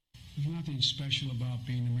There's nothing special about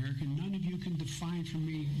being American. None of you can define for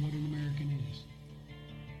me what an American is.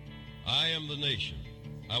 I am the nation.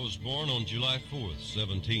 I was born on July 4th,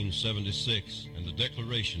 1776, and the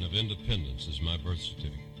Declaration of Independence is my birth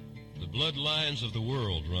certificate. The bloodlines of the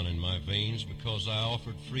world run in my veins because I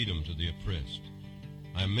offered freedom to the oppressed.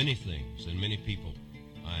 I am many things and many people.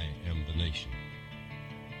 I am the nation.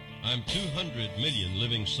 I'm 200 million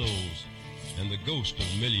living souls and the ghost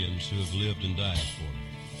of millions who have lived and died for me.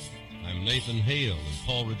 I'm Nathan Hale and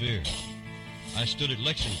Paul Revere. I stood at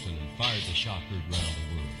Lexington and fired the shot heard round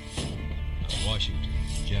the world. I'm Washington,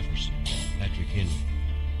 Jefferson, Patrick Henry.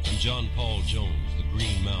 I'm John Paul Jones, the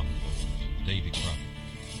Green Mountain Boys, Davy Crockett.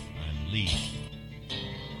 I'm Lee.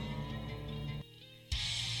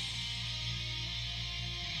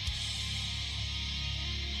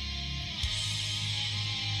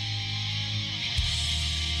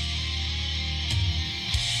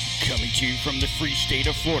 Coming to you from the free state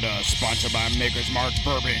of Florida, sponsored by Maker's Mark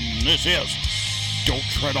Bourbon, this is Don't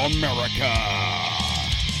Tread on America.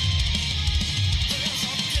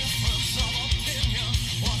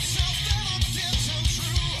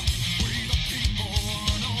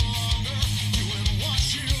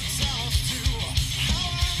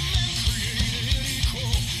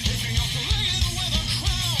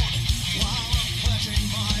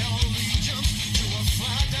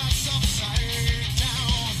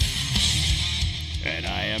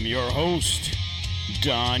 Your host,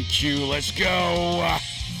 Don Q. Let's go. All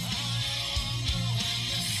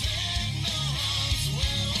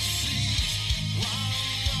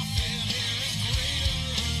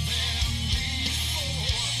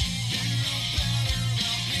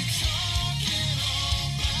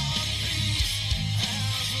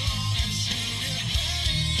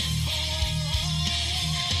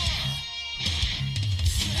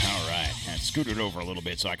right, I scooted over a little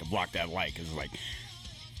bit so I could block that light because it's like,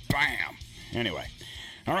 bam. Anyway.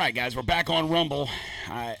 All right, guys, we're back on Rumble.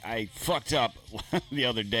 I fucked up the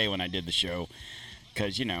other day when I did the show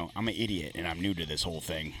because, you know, I'm an idiot and I'm new to this whole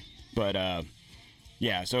thing. But,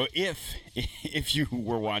 yeah, so if you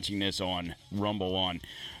were watching this on Rumble on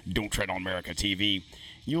Don't Tread on America TV,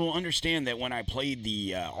 you'll understand that when I played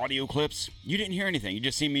the audio clips, you didn't hear anything. You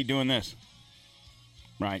just see me doing this,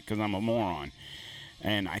 right, because I'm a moron.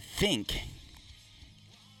 And I think,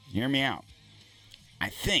 hear me out, I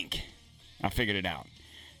think I figured it out.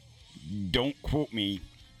 Don't quote me.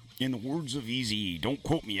 In the words of Eazy, don't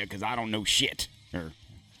quote me because I don't know shit. Or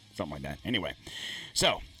something like that. Anyway,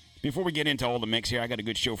 so before we get into all the mix here, I got a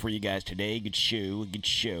good show for you guys today. Good show.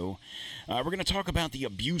 We're going to talk about the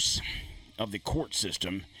abuse of the court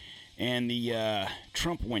system and the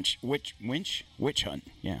Trump witch hunt.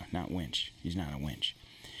 Yeah, not winch. He's not a winch.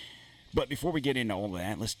 But before we get into all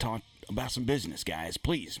that, let's talk about some business, guys.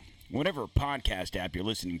 Please. Whatever podcast app you're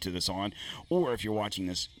listening to this on, or if you're watching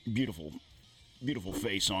this beautiful, beautiful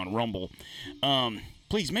face on Rumble,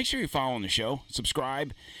 please make sure you're following the show,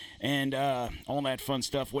 subscribe, and all that fun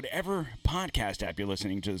stuff. Whatever podcast app you're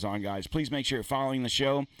listening to this on, guys, please make sure you're following the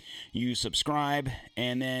show, you subscribe,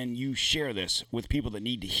 and then you share this with people that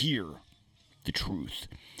need to hear the truth.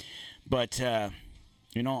 But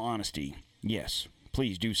in all honesty, yes,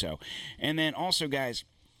 please do so. And then also, guys,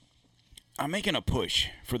 I'm making a push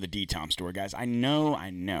for the D-Tom store, guys. I know.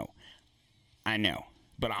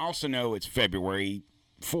 But I also know it's February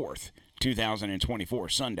 4th, 2024,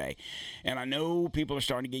 Sunday. And I know people are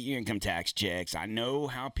starting to get your income tax checks. I know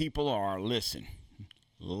how people are. Listen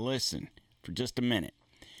for just a minute.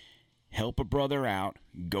 Help a brother out.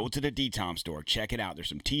 Go to the D-Tom store. Check it out. There's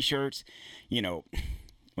some T-shirts. You know,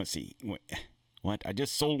 let's see. What? I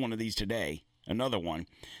just sold one of these today. Another one.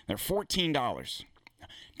 They're $14.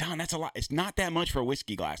 Don, that's a lot. It's not that much for a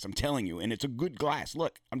whiskey glass, I'm telling you. And it's a good glass.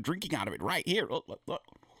 Look, I'm drinking out of it right here. Look.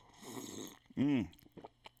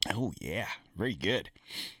 Oh, yeah. Very good.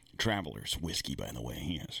 Traveler's whiskey, by the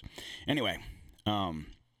way. Yes. Anyway, and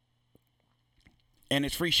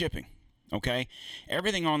it's free shipping, okay?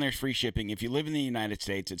 Everything on there is free shipping. If you live in the United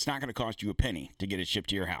States, it's not going to cost you a penny to get it shipped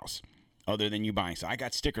to your house, other than you buying. So I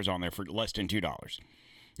got stickers on there for less than $2.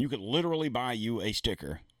 You could literally buy you a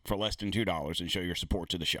sticker for less than $2 and show your support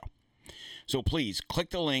to the show. So please click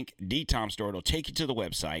the link, D-Tom Store. It'll take you to the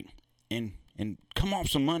website and come off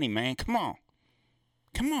some money, man. Come on.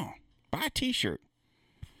 Buy a T-shirt.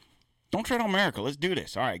 Don't tread on America. Let's do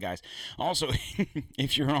this. All right, guys. Also,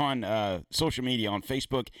 if you're on social media, on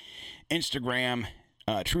Facebook, Instagram,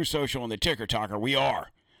 True Social, and the Ticker Talker, we are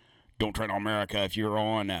Don't Tread on America. If you're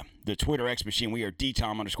on the Twitter X machine, we are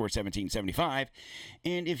DTOM_1775.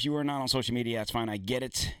 And if you are not on social media, that's fine. I get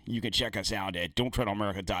it. You can check us out at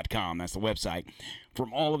don'ttreadonamerica.com. That's the website.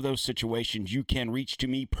 From all of those situations, you can reach to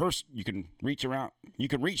me you can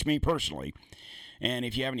reach me personally. And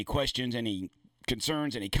if you have any questions, any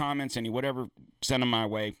concerns, any comments, any whatever, send them my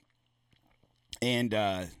way. And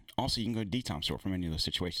also, you can go to DTOM Store from any of those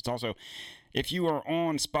situations. Also, if you are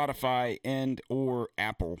on Spotify and or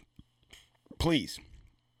Apple, please,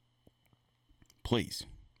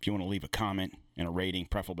 if you want to leave a comment and a rating,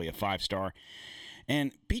 preferably a 5-star.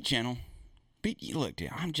 And look,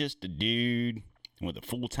 dude, I'm just a dude with a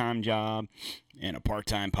full-time job and a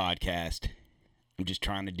part-time podcast. I'm just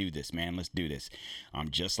trying to do this, man. Let's do this.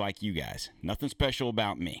 I'm just like you guys. Nothing special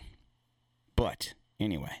about me. But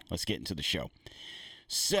anyway, let's get into the show.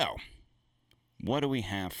 So, what do we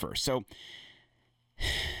have first? So,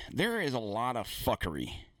 there is a lot of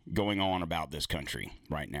fuckery going on about this country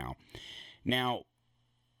right now. Now,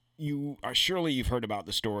 you've heard about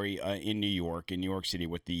the story in New York City,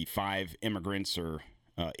 with the 5 immigrants or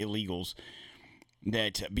illegals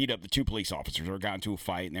that beat up the 2 police officers or got into a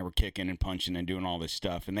fight, and they were kicking and punching and doing all this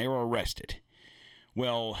stuff, and they were arrested.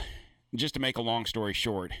 Well, just to make a long story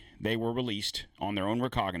short, they were released on their own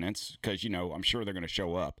recognizance because, I'm sure they're going to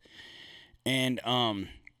show up. And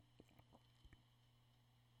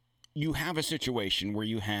you have a situation where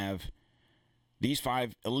you have these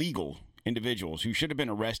 5 illegal individuals who should have been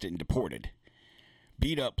arrested and deported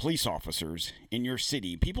beat up police officers in your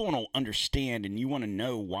city. People want to understand, and you want to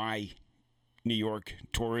know why New York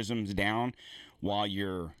tourism's down while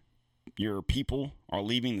your people are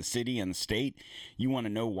leaving the city and the state. You want to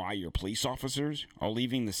know why your police officers are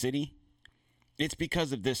leaving the city. It's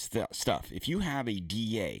because of this stuff. If you have a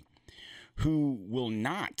DA who will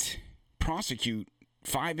not prosecute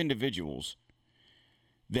 5 individuals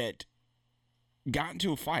that got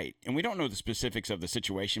into a fight, and we don't know the specifics of the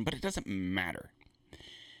situation, but it doesn't matter.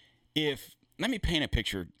 Let me paint a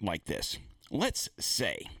picture like this. Let's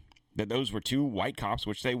say that those were 2 white cops,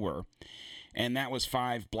 which they were, and that was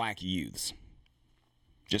 5 black youths.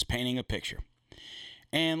 Just painting a picture.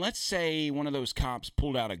 And let's say one of those cops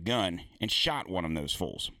pulled out a gun and shot one of those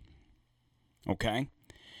fools. Okay?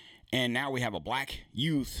 And now we have a black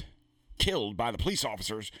youth killed by the police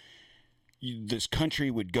officers. This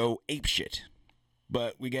country would go apeshit.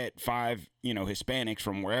 But we get 5, Hispanics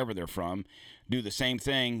from wherever they're from, do the same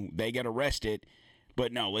thing. They get arrested.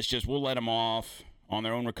 But no, we'll let them off on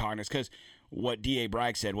their own recognizance, because what D.A.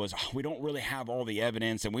 Bragg said was, we don't really have all the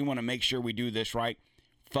evidence, and we want to make sure we do this right.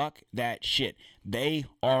 Fuck that shit. They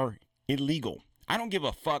are illegal. I don't give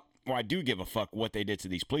a fuck, or I do give a fuck what they did to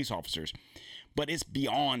these police officers, but it's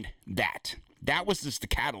beyond that. That was just the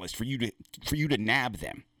catalyst for you to nab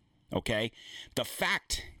them, okay? The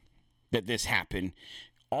fact that this happened,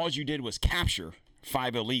 all you did was capture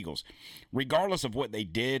 5 illegals. Regardless of what they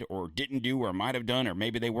did or didn't do or might have done, or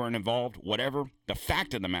maybe they weren't involved, whatever, the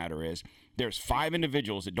fact of the matter is there's 5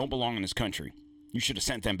 individuals that don't belong in this country. You should have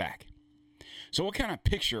sent them back. So what kind of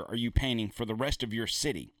picture are you painting for the rest of your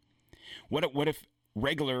city? What if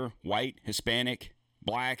regular white, Hispanic,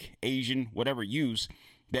 black, Asian, whatever youths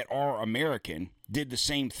that are American did the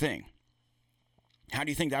same thing? How do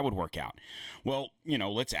you think that would work out? Well,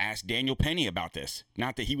 let's ask Daniel Penny about this.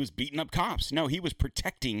 Not that he was beating up cops. No, he was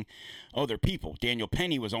protecting other people. Daniel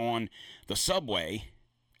Penny was on the subway,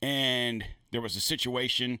 and there was a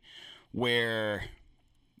situation where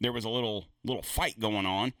there was a little fight going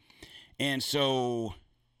on. And so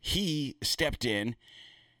he stepped in,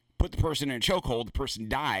 put the person in a chokehold. The person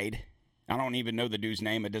died. I don't even know the dude's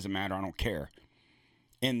name. It doesn't matter. I don't care.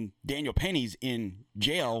 And Daniel Penny's in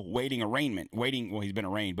jail waiting he's been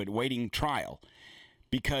arraigned, but waiting trial,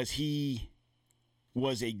 because he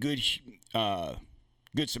was a good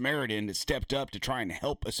Samaritan that stepped up to try and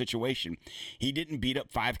help a situation. He didn't beat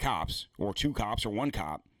up 5 cops or 2 cops or 1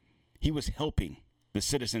 cop. He was helping the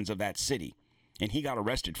citizens of that city, and he got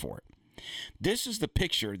arrested for it. This is the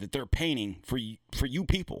picture that they're painting for you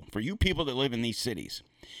people that live in these cities,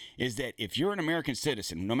 is that if you're an American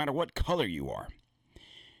citizen, no matter what color you are,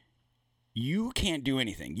 you can't do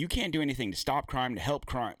anything. You can't do anything to stop crime, to help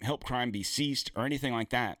crime be ceased, or anything like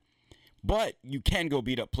that. But you can go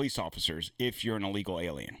beat up police officers if you're an illegal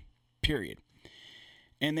alien, period.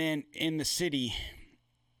 And then in the city,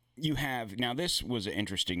 you have, now this was an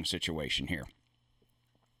interesting situation here.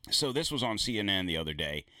 So this was on CNN the other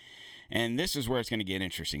day, and this is where it's going to get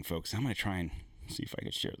interesting, folks. I'm going to try and see if I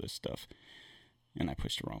can share this stuff. And I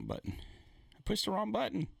pushed the wrong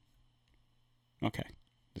button. Okay.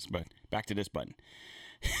 This button. Back to this button.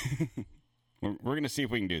 We're going to see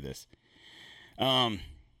if we can do this.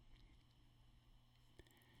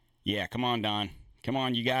 Yeah, come on, Don. Come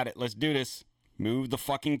on, you got it. Let's do this. Move the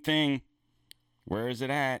fucking thing. Where is it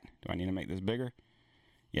at? Do I need to make this bigger?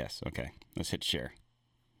 Yes, okay. Let's hit share.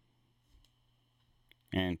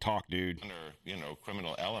 And talk, dude.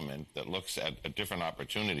 Criminal element that looks at a different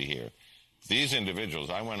opportunity here. These individuals,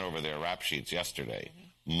 I went over their rap sheets yesterday.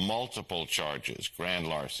 Multiple charges: grand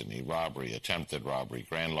larceny, robbery, attempted robbery,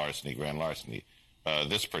 grand larceny, grand larceny.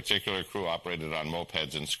 This particular crew operated on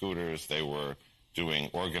mopeds and scooters. They were doing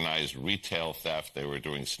organized retail theft. They were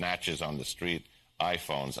doing snatches on the street,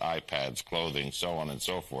 iPhones, iPads, clothing, so on and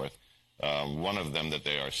so forth. One of them that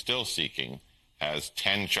they are still seeking has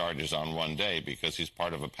 10 charges on one day because he's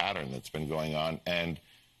part of a pattern that's been going on. And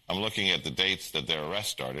I'm looking at the dates that their arrest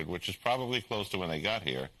started, which is probably close to when they got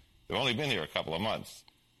here. They've only been here a couple of months.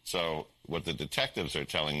 So what the detectives are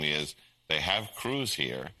telling me is they have crews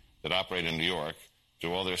here that operate in New York,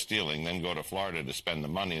 do all their stealing, then go to Florida to spend the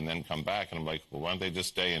money, and then come back. And I'm like, well, why don't they just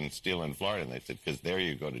stay and steal in Florida? And they said, because there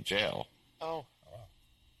you go to jail. Oh.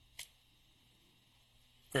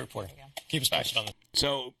 Great report. Keep us posted on that.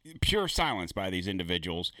 So, pure silence by these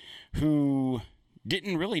individuals who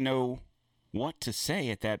didn't really know what to say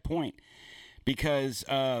at that point, because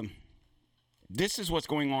this is what's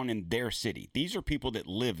going on in their city. These are people that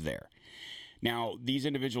live there. Now, these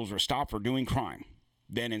individuals were stopped for doing crime.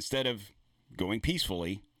 Then instead of going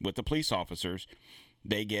peacefully with the police officers,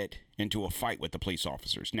 they get into a fight with the police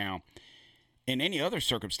officers. Now, in any other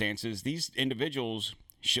circumstances, these individuals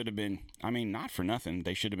should have been, not for nothing,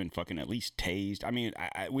 they should have been fucking at least tased.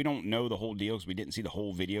 We don't know the whole deal because we didn't see the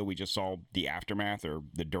whole video. We just saw the aftermath or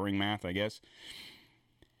the during math, I guess.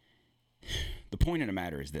 The point of the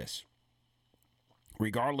matter is this.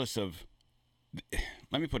 Regardless of,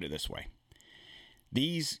 let me put it this way.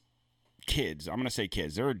 These kids, I'm going to say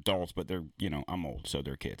kids, they're adults, but they're, I'm old, so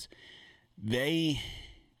they're kids. They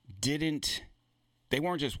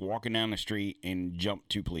weren't just walking down the street and jumped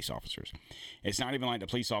two police officers. It's not even like the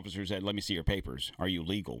police officers said, let me see your papers. Are you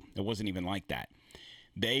legal? It wasn't even like that.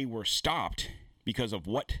 They were stopped because of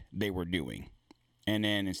what they were doing. And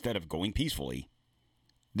then instead of going peacefully,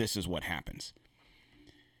 this is what happens.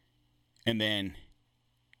 And then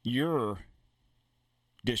your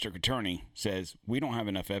district attorney says, we don't have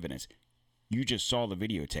enough evidence. You just saw the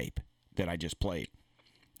videotape that I just played.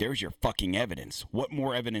 There's your fucking evidence. What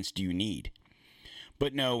more evidence do you need?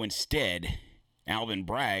 But no, instead, Alvin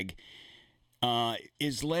Bragg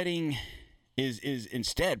is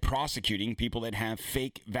instead prosecuting people that have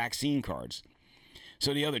fake vaccine cards.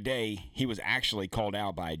 So the other day, he was actually called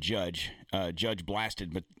out by a judge. Judge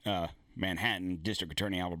blasted Manhattan District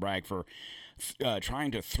Attorney Alvin Bragg for trying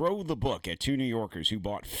to throw the book at two New Yorkers who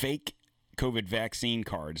bought fake COVID vaccine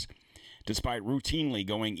cards, despite routinely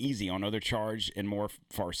going easy on other charged and more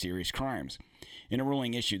far serious crimes. In a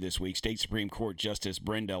ruling issued this week, State Supreme Court Justice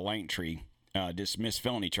Brenda Langtree dismissed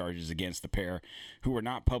felony charges against the pair, who were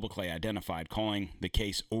not publicly identified, calling the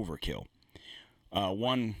case overkill.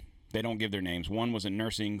 One, they don't give their names. One was a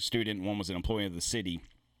nursing student, one was an employee of the city,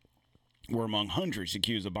 were among hundreds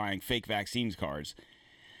accused of buying fake vaccines cards.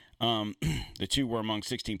 The two were among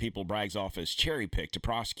 16 people Bragg's office cherry-picked to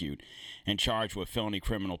prosecute and charged with felony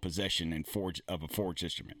criminal possession and of a forged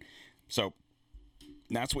instrument. So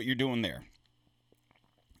that's what you're doing there.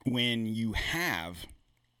 When you have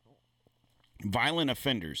violent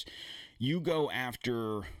offenders, you go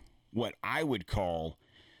after what I would call,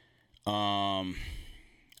 I'm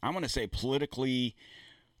going to say politically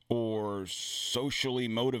or socially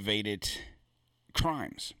motivated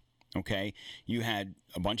crimes. Okay, you had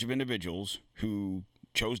a bunch of individuals who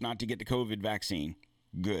chose not to get the COVID vaccine.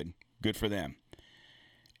 Good for them.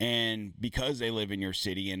 And because they live in your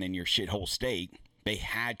city and in your shithole state, they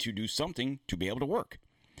had to do something to be able to work.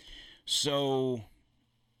 So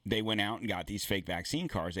they went out and got these fake vaccine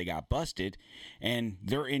cards. They got busted, and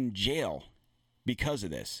they're in jail because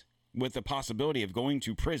of this, with the possibility of going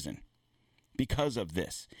to prison because of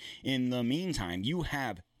this. In the meantime, you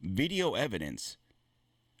have video evidence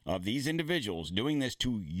of these individuals doing this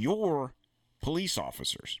to your police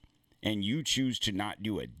officers, and you choose to not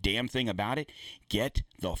do a damn thing about it. Get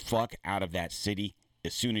the fuck out of that city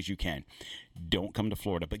as soon as you can. Don't come to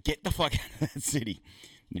Florida, but get the fuck out of that city.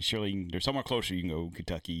 And surely there's somewhere closer you can go.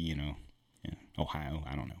 Kentucky, Ohio,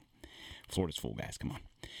 I don't know. Florida's full, guys, come on.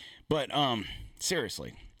 But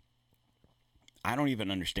seriously, I don't even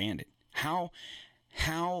understand it. How,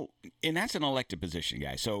 and that's an elected position,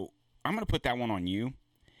 guys. So I'm going to put that one on you.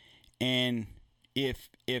 And if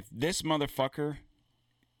this motherfucker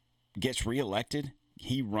gets reelected,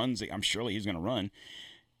 he runs, I'm surely he's going to run.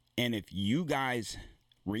 And if you guys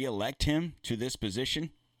reelect him to this position,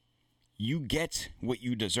 You get what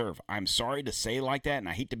you deserve. I'm sorry to say it like that, and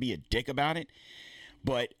I hate to be a dick about it,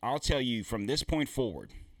 but I'll tell you from this point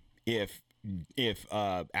forward, if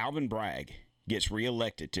Alvin Bragg gets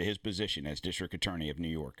reelected to his position as District Attorney of New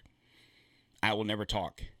York, I will never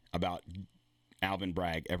talk about Alvin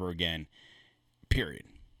Bragg ever again, period.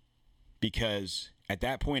 Because at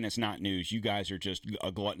that point, it's not news. You guys are just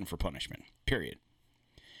a glutton for punishment, period.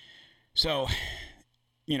 So,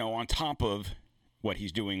 on top of what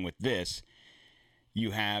he's doing with this,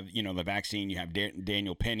 you have, the vaccine, you have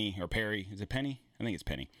Daniel Penny, or Perry. Is it Penny? I think it's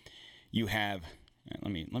Penny. You have,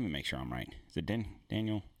 let me make sure I'm right. Is it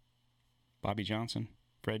Daniel, Bobby Johnson,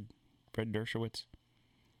 Fred Dershowitz,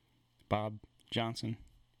 Bob Johnson?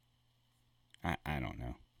 I don't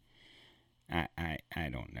know. I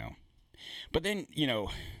don't know. But then, you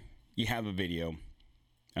have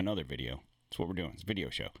another video. That's what we're doing. It's a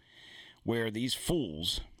video show where these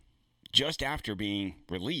fools, just after being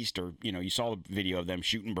released, or, you saw the video of them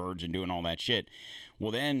shooting birds and doing all that shit.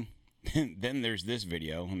 Well, then there's this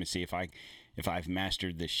video. Let me see if I've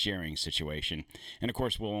mastered this sharing situation. And of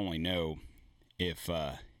course, we'll only know if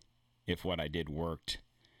what I did worked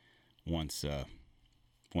once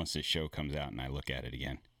this show comes out and I look at it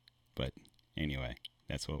again. But anyway,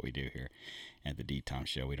 that's what we do here at the D Tom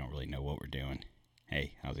Show. We don't really know what we're doing.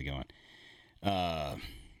 Hey, how's it going?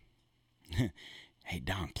 Hey,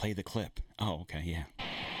 Don, play the clip. Oh, okay, yeah.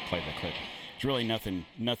 Play the clip. It's really nothing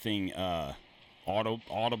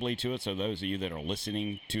audibly to it, so those of you that are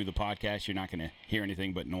listening to the podcast, you're not going to hear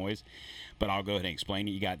anything but noise. But I'll go ahead and explain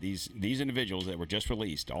it. You got these individuals that were just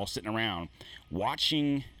released, all sitting around,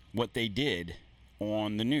 watching what they did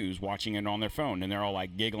on the news, watching it on their phone, and they're all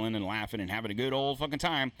like giggling and laughing and having a good old fucking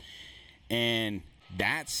time. And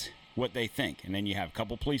that's what they think. And then you have a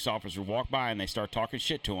couple police officers walk by and they start talking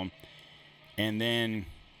shit to them. And then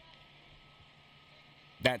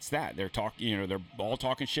that's that. They're talking, they're all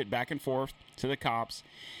talking shit back and forth to the cops.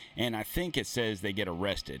 And I think it says they get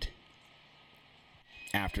arrested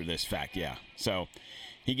after this fact. Yeah. So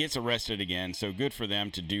he gets arrested again. So good for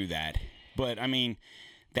them to do that. But I mean,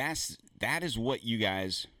 that is what you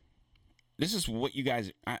guys, this is what you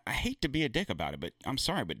guys, I hate to be a dick about it, but I'm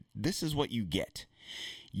sorry, but this is what you get.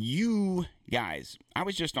 You guys, I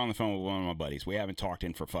was just on the phone with one of my buddies. We haven't talked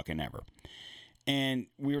in for fucking ever. And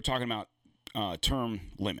we were talking about term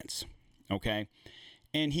limits, okay?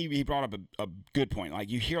 And he brought up a good point. Like,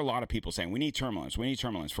 you hear a lot of people saying, we need term limits. We need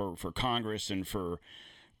term limits for Congress and for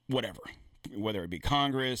whatever, whether it be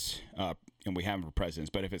Congress, and we have them for presidents.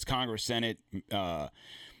 But if it's Congress, Senate,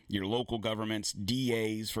 your local governments,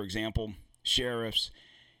 DAs, for example, sheriffs,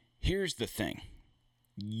 here's the thing.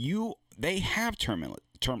 They have term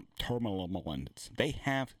limits. They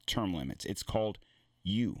have term limits. It's called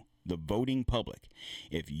you, the voting public.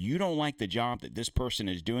 If you don't like the job that this person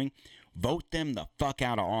is doing, vote them the fuck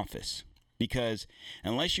out of office. Because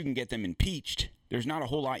unless you can get them impeached, there's not a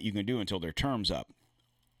whole lot you can do until their term's up.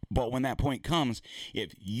 But when that point comes,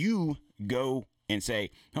 if you go and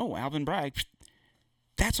say, oh, Alvin Bragg,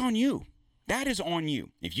 that's on you. That is on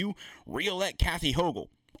you. If you reelect Kathy Hochul,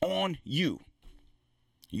 on you.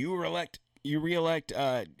 You reelect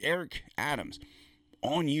Eric Adams,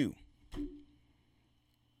 on you.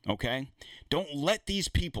 Okay? Don't let these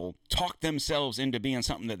people talk themselves into being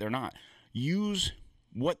something that they're not. Use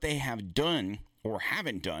what they have done or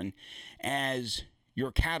haven't done as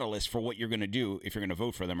your catalyst for what you're going to do if you're going to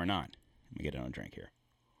vote for them or not. Let me get another drink here.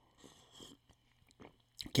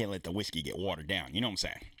 Can't let the whiskey get watered down. You know what I'm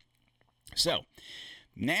saying? So,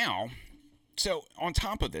 now, on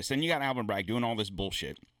top of this, then you got Alvin Bragg doing all this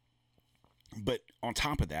bullshit. But on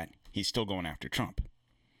top of that, he's still going after Trump.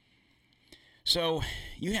 So,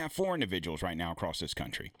 you have 4 individuals right now across this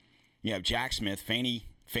country. You have Jack Smith,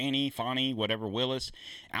 Fani, whatever, Willis,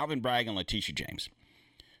 Alvin Bragg, and Letitia James.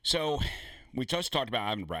 So, we just talked about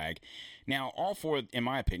Alvin Bragg. Now, in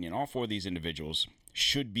my opinion, all 4 of these individuals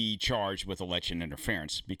should be charged with election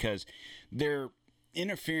interference because they're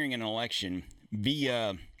interfering in an election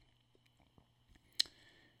via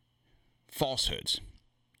falsehoods.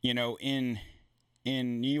 You know, in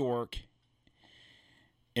New York,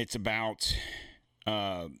 it's about,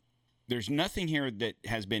 there's nothing here that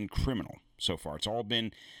has been criminal so far. It's all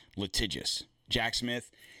been litigious. Jack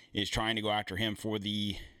Smith is trying to go after him for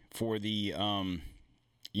the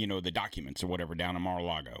the documents or whatever down in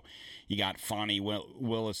Mar-a-Lago. You got Fani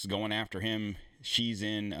Willis going after him. She's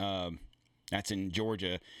in, that's in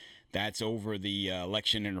Georgia. That's over the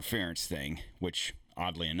election interference thing, which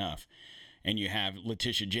oddly enough. And you have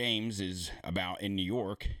Letitia James is about in New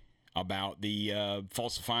York about the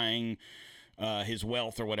falsifying his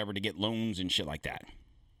wealth or whatever to get loans and shit like that.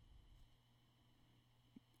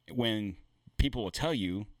 when people will tell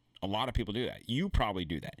you, a lot of people do that. You probably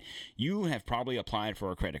do that. You have probably applied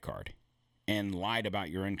for a credit card and lied about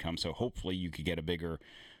your income, so hopefully you could get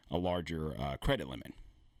a larger credit limit.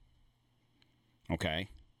 Okay?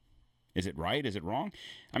 Is it right? Is it wrong?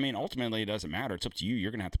 I mean, ultimately, it doesn't matter. It's up to you.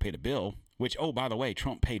 You're going to have to pay the bill, which, oh, by the way,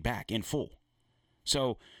 Trump paid back in full.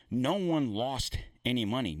 So no one lost any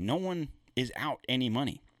money. No one is out any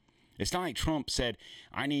money. It's not like Trump said,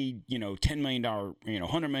 I need, $10 million,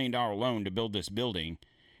 $100 million loan to build this building,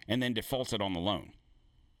 and then defaulted on the loan.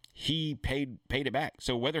 He paid it back.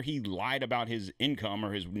 So whether he lied about his income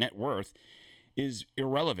or his net worth is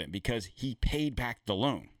irrelevant because he paid back the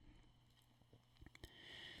loan.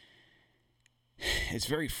 It's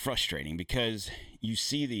very frustrating because you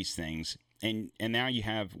see these things, and now you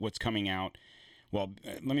have what's coming out. Well,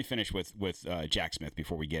 let me finish with Jack Smith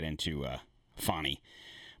before we get into Fani.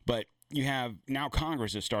 But you have now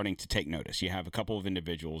Congress is starting to take notice. You have a couple of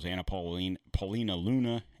individuals, Anna Paulina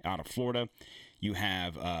Luna out of Florida. You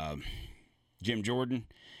have Jim Jordan,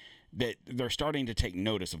 that they're starting to take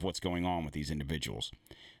notice of what's going on with these individuals.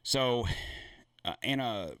 So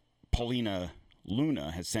Anna Paulina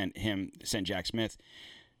Luna has sent Jack Smith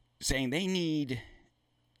saying they need,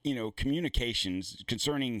 communications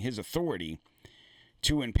concerning his authority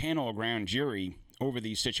to impanel a grand jury over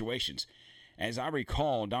these situations. As I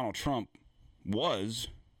recall, Donald Trump was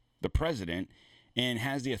the president and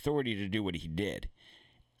has the authority to do what he did.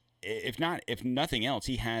 If nothing else,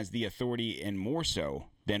 he has the authority and more so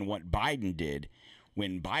than what Biden did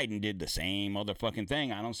when Biden did the same motherfucking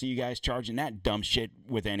thing. I don't see you guys charging that dumb shit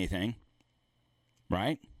with anything.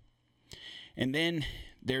 Right? And then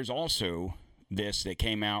there's also this that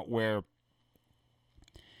came out where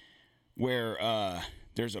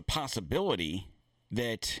there's a possibility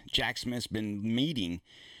that Jack Smith's been meeting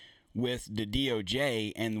with the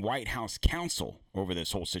DOJ and White House counsel over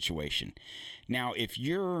this whole situation. Now, if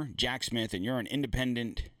you're Jack Smith and you're an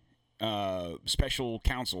independent special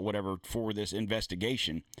counsel, whatever, for this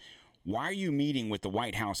investigation, why are you meeting with the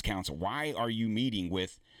White House counsel? Why are you meeting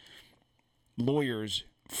with lawyers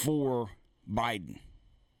for Biden?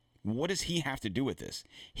 What does he have to do with this?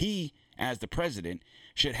 He, as the president,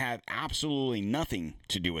 should have absolutely nothing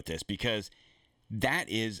to do with this because that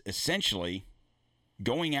is essentially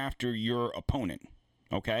going after your opponent,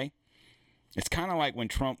 okay? It's kind of like when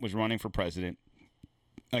Trump was running for president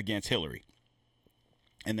against Hillary.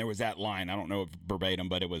 And there was that line, I don't know if verbatim,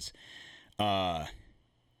 but it was,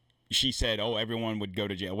 she said, oh, everyone would go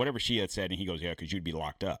to jail. Whatever she had said, and he goes, yeah, because you'd be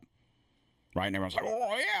locked up. Right? And everyone's like,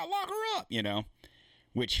 oh, yeah, lock her up,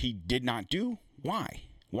 which he did not do. Why?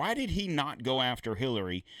 Why did he not go after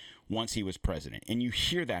Hillary once he was president? And you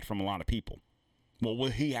hear that from a lot of people. Well,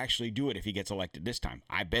 will he actually do it if he gets elected this time?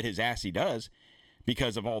 I bet his ass he does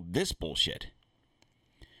because of all this bullshit.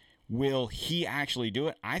 Will he actually do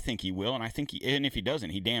it? I think he will, and and if he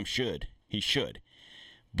doesn't, he damn should. He should.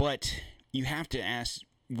 But you have to ask,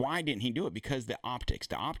 why didn't he do it? Because the optics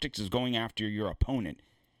is going after your opponent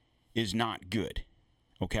is not good,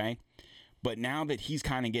 okay? But now that he's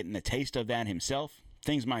kind of getting the taste of that himself,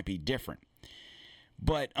 things might be different.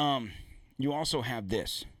 But you also have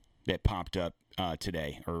this that popped up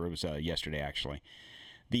today, or it was yesterday actually.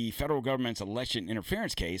 The federal government's election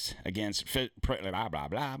interference case against former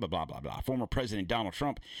President Donald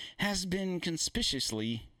Trump has been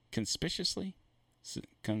conspicuously, I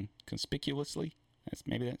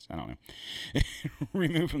don't know,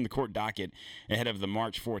 removed from the court docket ahead of the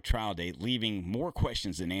March 4th trial date, leaving more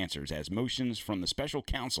questions than answers as motions from the special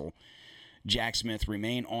counsel Jack Smith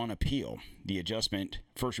remain on appeal. The adjustment,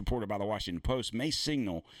 first reported by the Washington Post, may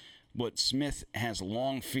signal what Smith has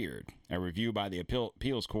long feared. A review by the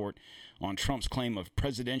appeals court on Trump's claim of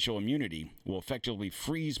presidential immunity will effectively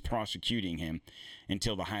freeze prosecuting him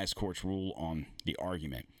until the highest court's rule on the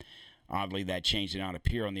argument. Oddly, that change did not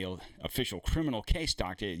appear on the official criminal case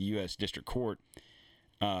docket at the U.S. District Court.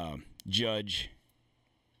 Judge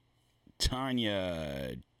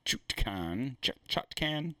Tanya Chutkan,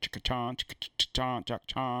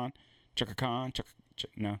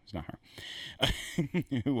 no, it's not her,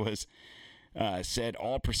 who was said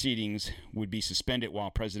all proceedings would be suspended while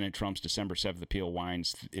President Trump's December 7th appeal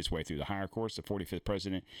winds its way through the higher courts. The 45th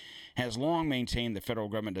president has long maintained the federal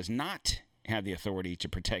government does not have the authority to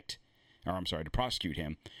prosecute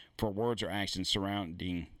him for words or actions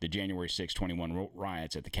surrounding the January 6, 21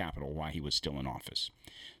 riots at the Capitol while he was still in office.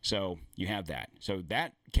 So you have that. So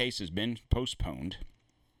that case has been postponed.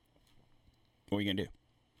 What are you going to do?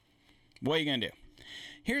 What are you going to do?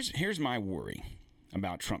 Here's my worry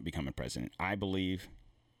about Trump becoming president. I believe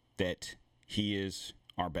that he is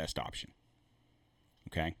our best option.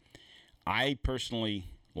 Okay? I personally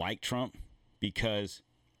like Trump because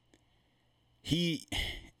he,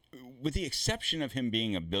 with the exception of him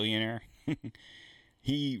being a billionaire,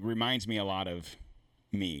 he reminds me a lot of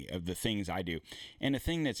me, of the things I do. And the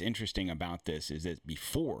thing that's interesting about this is that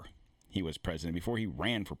before he was president, before he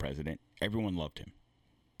ran for president, everyone loved him.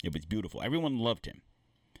 It was beautiful. Everyone loved him.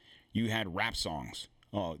 You had rap songs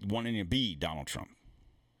wanting to be Donald Trump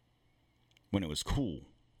when it was cool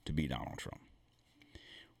to be Donald Trump.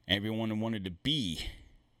 Everyone wanted to be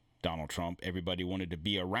Donald Trump. Everybody wanted to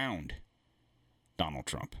be around Donald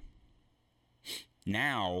Trump.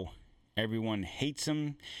 Now, everyone hates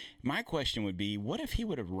him. My question would be, what if he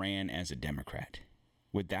would have ran as a Democrat?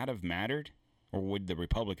 Would that have mattered? Or would the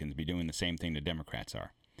Republicans be doing the same thing the Democrats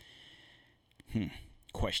are?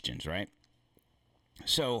 Questions, right?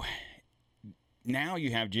 So, now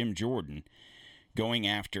you have Jim Jordan going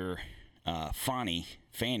after Fannie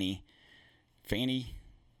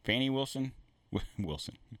Wilson?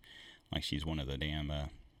 Wilson. Like she's one of the damn, I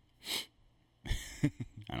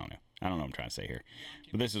don't know what I'm trying to say here.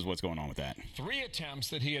 But this is what's going on with that. 3 attempts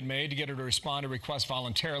that he had made to get her to respond to requests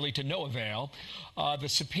voluntarily to no avail. The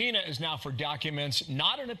subpoena is now for documents,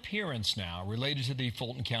 not an appearance now, related to the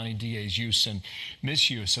Fulton County DA's use and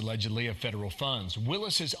misuse, allegedly, of federal funds.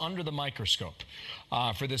 Willis is under the microscope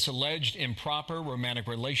for this alleged improper romantic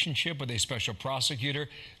relationship with a special prosecutor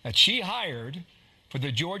that she hired for the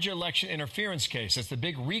Georgia election interference case. That's the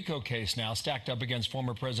big RICO case now, stacked up against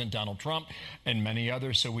former President Donald Trump and many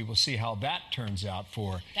others. So we will see how that turns out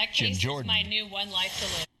for Jim Jordan. That case is my new One Life to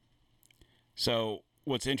Live. So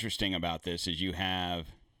what's interesting about this is you have,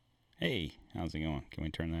 hey, how's it going? Can we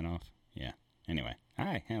turn that off? Yeah. Anyway,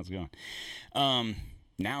 hi, how's it going?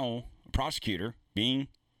 Now a prosecutor being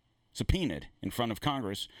subpoenaed in front of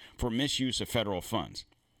Congress for misuse of federal funds.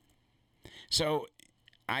 So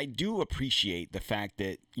I do appreciate the fact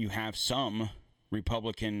that you have some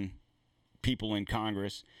Republican people in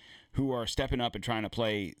Congress who are stepping up and trying to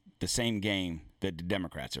play the same game that the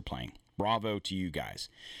Democrats are playing. Bravo to you guys.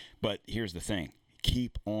 But here's the thing.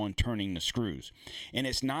 Keep on turning the screws. And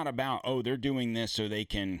it's not about, they're doing this so they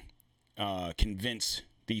can convince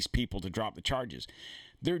these people to drop the charges.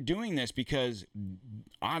 They're doing this because,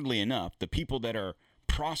 oddly enough, the people that are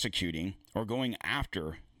prosecuting or going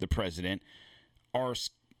after the president are,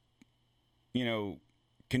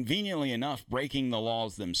 conveniently enough, breaking the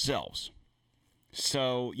laws themselves.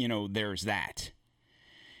 So, there's that.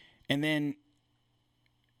 And then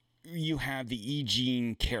you have the E.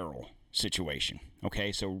 Jean Carroll situation.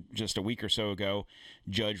 Okay, so just a week or so ago,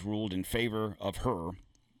 judge ruled in favor of her,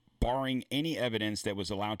 barring any evidence that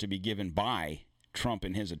was allowed to be given by Trump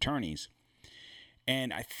and his attorneys.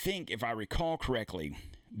 And I think, if I recall correctly,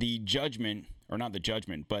 the judgment, or not the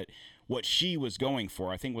judgment, but what she was going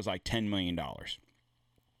for, I think, was like $10 million.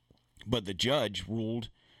 But the judge ruled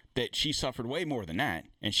that she suffered way more than that,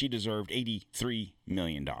 and she deserved $83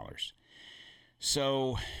 million.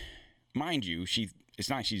 So, mind you, it's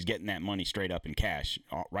not like she's getting that money straight up in cash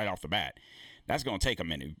right off the bat. That's going to take a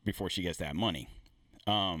minute before she gets that money.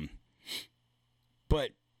 But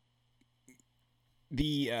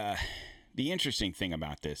the interesting thing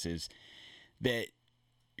about this is that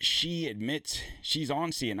she admits, she's on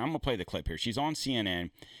CNN. I'm going to play the clip here. She's on CNN,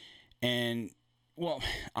 and, well,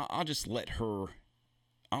 I'll just let her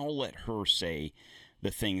say the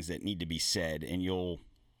things that need to be said, and you'll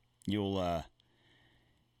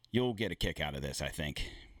get a kick out of this, I think,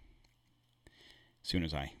 as soon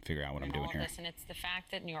as I figure out what I'm doing here. And it's the fact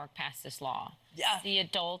that New York passed this law, yeah, the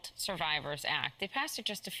Adult Survivors Act. They passed it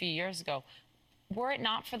just a few years ago. Were it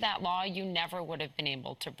not for that law, you never would have been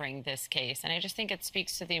able to bring this case. And I just think it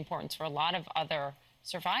speaks to the importance for a lot of other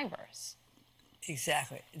survivors.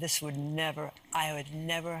 Exactly. I would never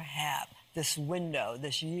have this window,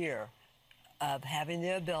 this year, of having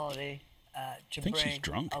the ability to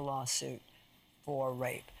bring a lawsuit for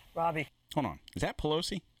rape. Robbie. Hold on. Is that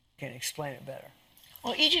Pelosi? Can explain it better.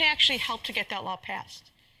 Well, E. Jean actually helped to get that law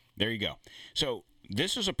passed. There you go. So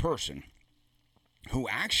this is a person who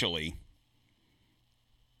actually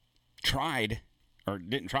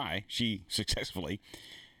she successfully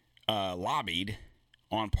lobbied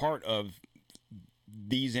on part of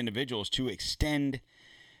these individuals to extend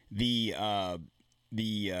the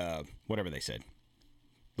whatever they said,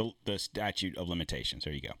 the statute of limitations.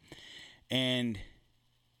 There you go. And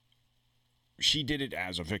she did it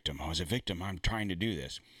as a victim. As a victim, I'm trying to do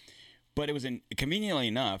this. But it was, conveniently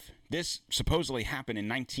enough, this supposedly happened in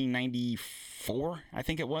 1994, I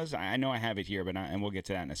think it was. I know I have it here, and we'll get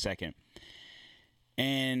to that in a second.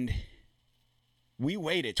 And we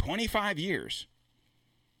waited 25 years.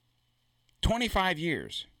 25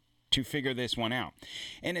 years to figure this one out.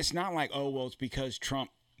 And it's not like, it's because Trump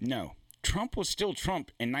No. Trump was still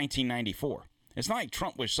Trump in 1994. It's not like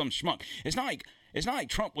Trump was some schmuck. It's not like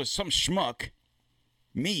Trump was some schmuck,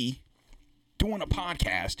 me, doing a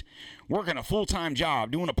podcast, working a full-time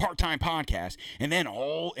job, doing a part-time podcast, and then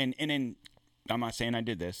I'm not saying I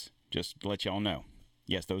did this, just to let y'all know.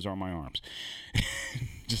 Yes, those are my arms.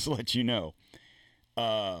 Just to let you know.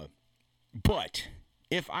 But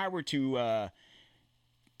if I were to, I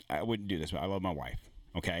wouldn't do this, but I love my wife,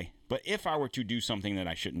 okay? But if I were to do something that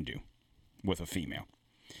I shouldn't do with a female,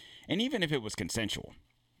 and even if it was consensual,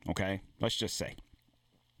 okay, let's just say,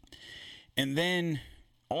 and then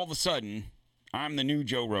all of a sudden, I'm the new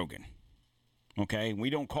Joe Rogan, okay? We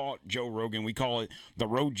don't call it Joe Rogan. We call it the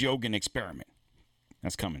Rojogan experiment.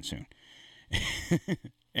 That's coming soon.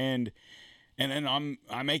 and then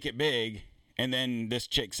I make it big, and then this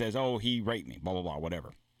chick says, oh, he raped me, blah, blah, blah,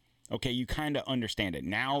 whatever. Okay, you kind of understand it.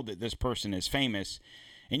 Now that this person is famous,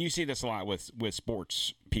 and you see this a lot with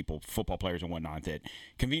sports people, football players and whatnot, that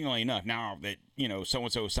conveniently enough, now that,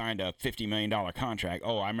 so-and-so signed a $50 million contract,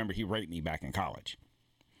 oh, I remember he raped me back in college.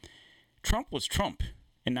 Trump was Trump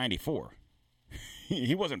in 94.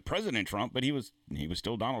 He wasn't President Trump, but he was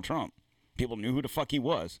still Donald Trump. People knew who the fuck he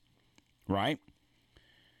was, right?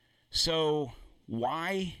 So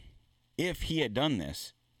why, if he had done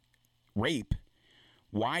this, rape,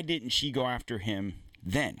 why didn't she go after him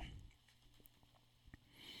then?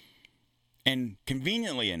 And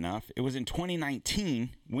conveniently enough, it was in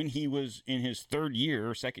 2019 when he was in his third year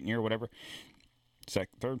or second year, whatever,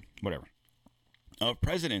 of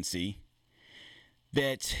presidency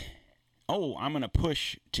that, oh, I'm going to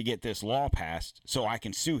push to get this law passed so I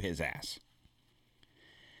can sue his ass.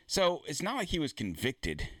 So it's not like he was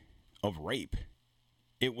convicted of rape.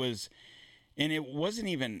 It wasn't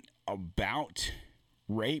even about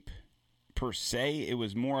rape per se. It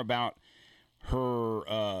was more about her,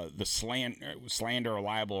 the slander or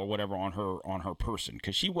libel or whatever on her person,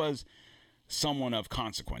 because she was someone of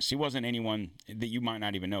consequence. She wasn't anyone that you might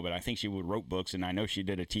not even know, but I think she wrote books, and I know she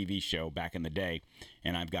did a TV show back in the day,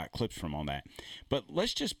 and I've got clips from all that. But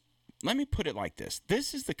let me put it like this.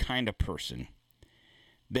 This is the kind of person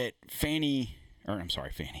that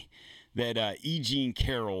that E. Jean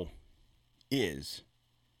Carroll is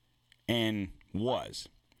and was.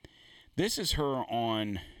 This is her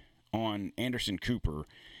on Anderson Cooper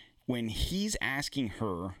when he's asking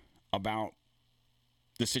her about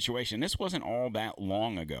the situation. This wasn't all that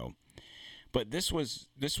long ago, but this was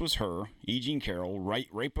her, E. Jean Carroll,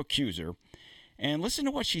 rape accuser. And listen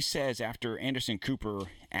to what she says after Anderson Cooper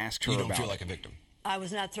asked her about. You don't feel like a victim. I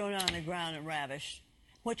was not thrown on the ground and ravished.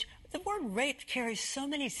 Which the word rape carries so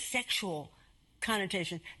many sexual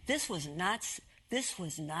connotations. This was not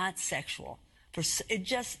sexual.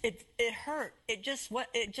 It hurt. But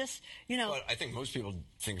I think most people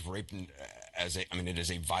think of rape as it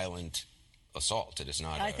is a violent assault. It is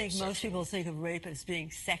not. I think most people think of rape as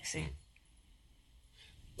being sexy.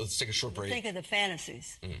 Let's take a short break. Think of the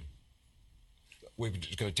fantasies. We're going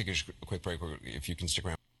to take a quick break. If you can stick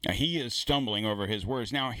around. Now, he is stumbling over his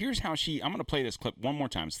words. Now, here's how I'm going to play this clip one more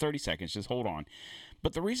time. It's 30 seconds. Just hold on.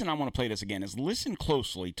 But the reason I want to play this again is listen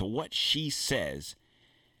closely to what she says.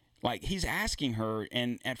 Like, he's asking her,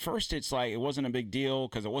 and at first it's like it wasn't a big deal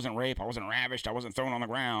because it wasn't rape. I wasn't ravished. I wasn't thrown on the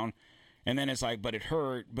ground. And then it's like, but it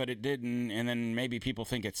hurt, but it didn't. And then maybe people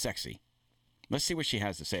think it's sexy. Let's see what she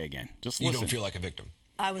has to say again. Just listen. You don't feel like a victim.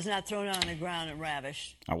 I was not thrown on the ground and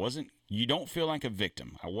ravished. You don't feel like a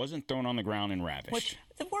victim. I wasn't thrown on the ground and ravished.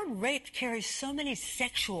 The word rape carries so many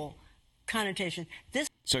sexual connotations.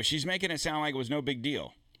 So she's making it sound like it was no big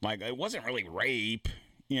deal. Like, it wasn't really rape.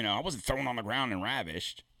 I wasn't thrown on the ground and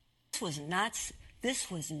ravished.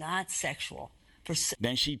 This was not sexual.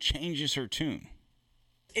 Then she changes her tune.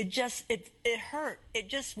 It hurt.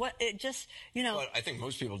 But I think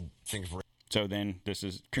most people think of rape. So then this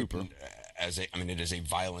is Cooper. It is a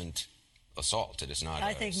violent assault. It is not.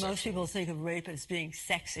 I think most people think of rape as being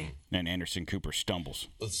sexy. Then Anderson Cooper stumbles.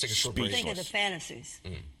 Let's take a short break. Think of the fantasies.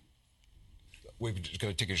 We're going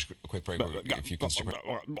to take a quick break. If you can stick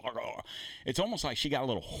around. It's almost like she got a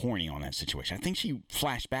little horny on that situation. I think she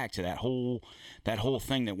flashed back to that whole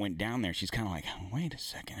thing that went down there. She's kind of like, wait a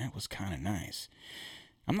second, that was kind of nice.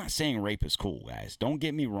 I'm not saying rape is cool, guys. Don't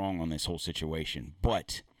get me wrong on this whole situation.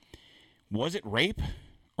 But was it rape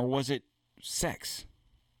or was it sex?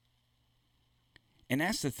 And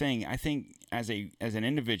that's the thing. I think as an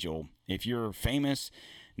individual, if you're famous,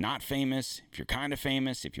 not famous, if you're kind of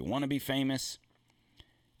famous, if you want to be famous,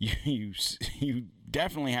 you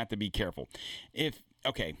definitely have to be careful.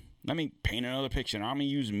 Let me paint another picture. I'm going to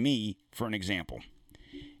use me for an example.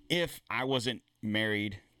 If I wasn't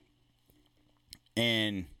married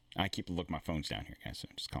and I keep a look. My phone's down here, guys, so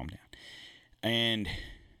just calm down. And,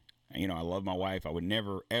 you know, I love my wife. I would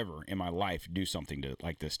never, ever in my life do something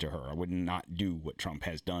like this to her. I would not do what Trump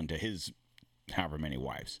has done to his however many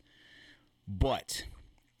wives. But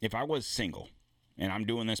if I was single and I'm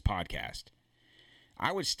doing this podcast,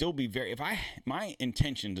 I would still be my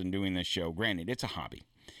intentions in doing this show, granted, it's a hobby.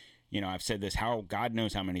 You know, I've said this God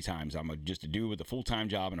knows how many times. I'm just a dude with a full-time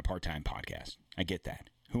job and a part-time podcast. I get that.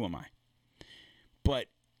 Who am I? But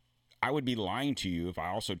I would be lying to you if I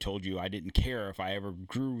also told you I didn't care if I ever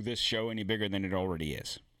grew this show any bigger than it already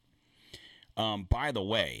is. By the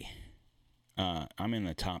way, I'm in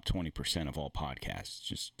the top 20% of all podcasts.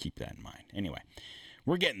 Just keep that in mind. Anyway,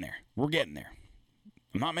 we're getting there.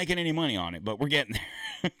 I'm not making any money on it, but we're getting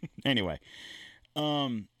there. Anyway,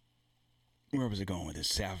 where was it going with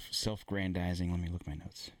this? Self-grandizing. Let me look at my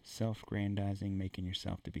notes. Self-grandizing, making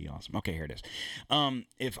yourself to be awesome. Okay, here it is.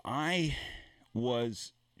 If I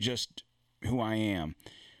was just who I am,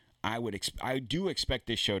 I do expect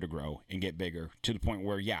this show to grow and get bigger to the point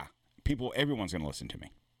where, everyone's going to listen to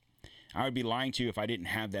me. I would be lying to you if I didn't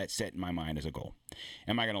have that set in my mind as a goal.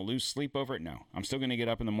 Am I going to lose sleep over it? No. I'm still going to get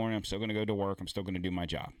up in the morning. I'm still going to go to work. I'm still going to do my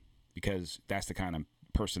job because that's the kind of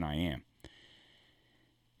person I am.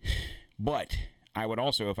 But I would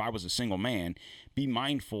also, if I was a single man, be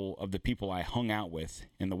mindful of the people I hung out with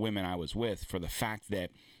and the women I was with, for the fact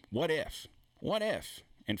that what if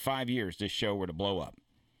in 5 years this show were to blow up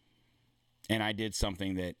and I did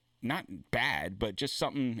something that, not bad, but just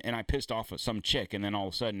something, and I pissed off some chick, and then all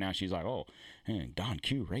of a sudden now she's like, oh, Don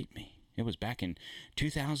Q raped me. It was back in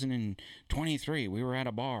 2023. We were at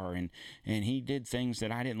a bar, and he did things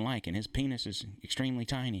that I didn't like, and his penis is extremely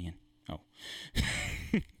tiny. And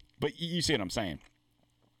but you see what I'm saying.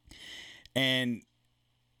 And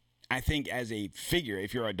I think as a figure,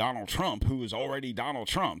 if you're a Donald Trump, who is already Donald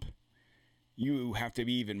Trump, you have to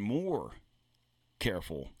be even more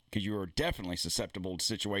careful, because you are definitely susceptible to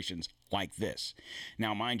situations like this.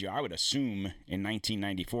 Now, mind you, I would assume in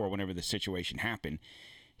 1994, whenever the situation happened,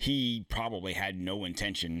 he probably had no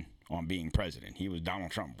intention on being president. He was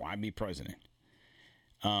Donald Trump. Why be president?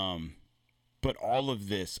 But all of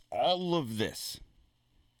this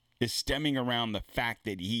is stemming around the fact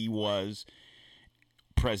that he was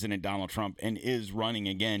President Donald Trump and is running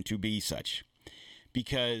again to be such.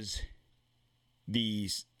 Because the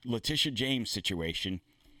Letitia James situation,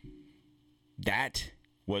 that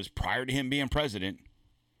was prior to him being president.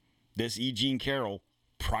 This E. Jean Carroll,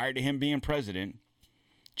 prior to him being president.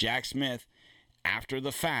 Jack Smith, after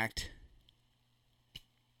the fact.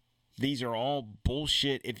 These are all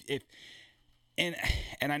bullshit. And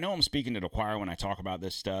I know I'm speaking to the choir when I talk about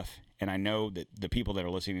this stuff. And I know that the people that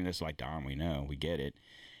are listening to this are like, Don, we know, we get it.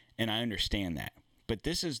 And I understand that. But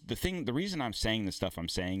this is the thing. The reason I'm saying the stuff I'm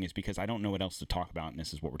saying is because I don't know what else to talk about. And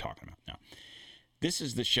this is what we're talking about now. This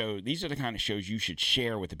is the show. These are the kind of shows you should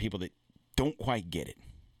share with the people that don't quite get it.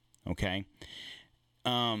 Okay?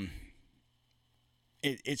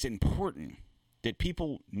 It's important that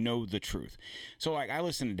people know the truth. So, like, I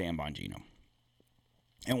listen to Dan Bongino.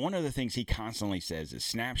 And one of the things he constantly says is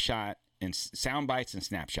snapshot and sound bites and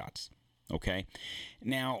snapshots. Okay?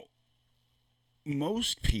 Now,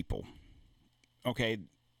 most people, okay,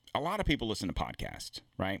 a lot of people listen to podcasts,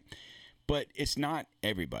 right? But it's not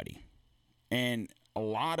everybody. And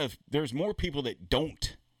there's more people that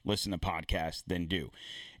don't listen to podcasts than do.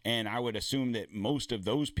 And I would assume that most of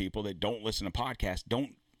those people that don't listen to podcasts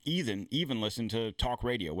don't even listen to talk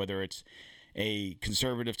radio, whether it's a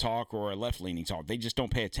conservative talk or a left-leaning talk. They just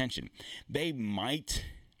don't pay attention. They might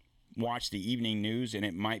watch the evening news, and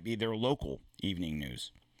it might be their local evening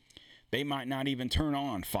news. They might not even turn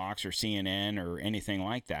on Fox or CNN or anything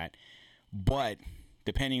like that. But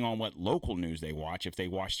depending on what local news they watch, if they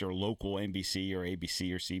watch their local NBC or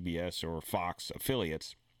ABC or CBS or Fox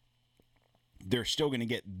affiliates, they're still going to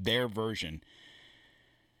get their version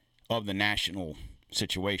of the national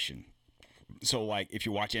situation. So, like, if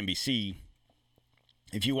you watch NBC,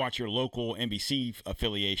 if you watch your local NBC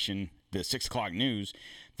affiliation, the 6 o'clock news,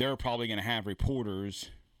 they're probably going to have reporters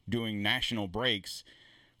doing national breaks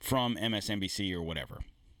from MSNBC or whatever.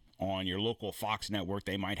 On your local Fox network,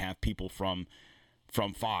 they might have people from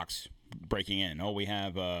Fox breaking in. Oh, we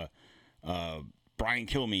have Brian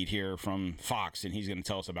Kilmeade here from Fox, and he's going to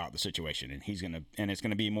tell us about the situation, and it's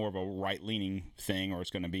going to be more of a right-leaning thing, or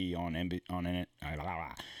it's going to be on NBC.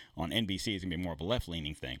 It's going to be more of a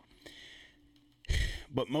left-leaning thing.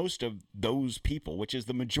 But most of those people, which is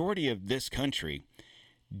the majority of this country,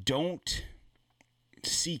 don't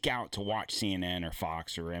seek out to watch CNN or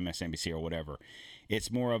Fox or MSNBC or whatever.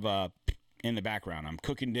 It's more of a in the background. I'm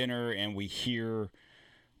cooking dinner and we hear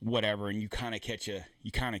whatever, and you kind of catch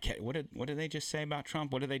what did they just say about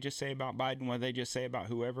Trump? What did they just say about Biden? What did they just say about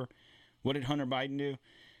whoever? What did Hunter Biden do?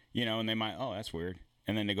 You know, and they might, oh, that's weird.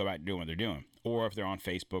 And then they go back to doing what they're doing. Or if they're on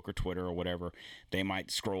Facebook or Twitter or whatever, they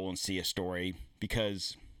might scroll and see a story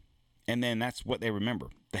and then that's what they remember,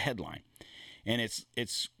 the headline. And it's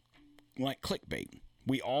like clickbait.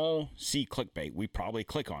 We all see clickbait. We probably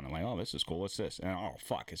click on it like, oh, this is cool. What's this? And oh,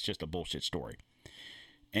 fuck, it's just a bullshit story.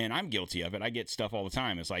 And I'm guilty of it. I get stuff all the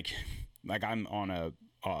time. It's like I'm on a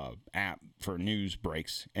app for news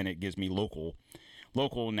breaks, and it gives me local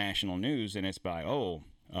national news, and it's by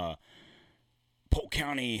Polk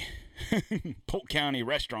County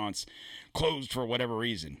restaurants closed for whatever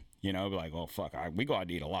reason. You know, like, oh fuck, we go out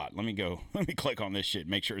to eat a lot. Let me click on this shit,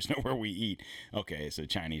 make sure it's nowhere we eat. Okay, it's a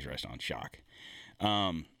Chinese restaurant. Shock.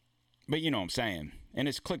 But you know what I'm saying, and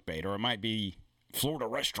it's clickbait, or it might be Florida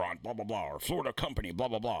restaurant, blah, blah, blah, or Florida company, blah,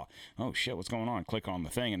 blah, blah. Oh, shit, what's going on? Click on the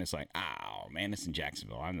thing, and it's like, oh, man, it's in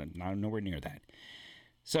Jacksonville. I'm nowhere near that.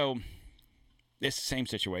 So it's the same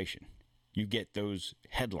situation. You get those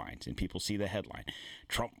headlines, and people see the headline.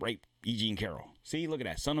 Trump raped E. Jean Carroll. See, look at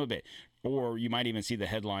that, son of a bitch. Or you might even see the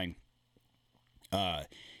headline,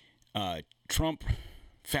 Trump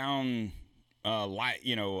found, I don't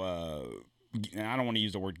want to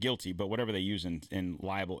use the word guilty, but whatever they use in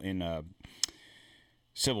libel, in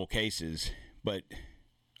civil cases, but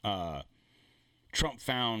Trump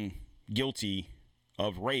found guilty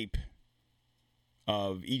of rape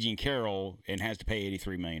of E. Jean Carroll and has to pay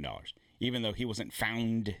 $83 million, even though he wasn't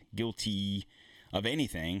found guilty of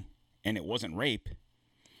anything and it wasn't rape.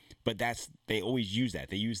 But they always use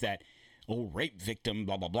that. They use that, rape victim,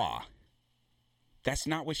 blah, blah, blah. That's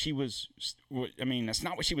not what she was, that's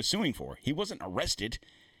not what she was suing for. He wasn't arrested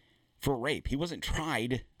for rape. He wasn't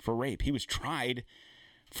tried for rape. He was tried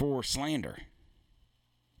for slander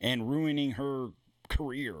and ruining her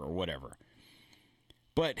career or whatever.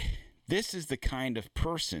 But this is the kind of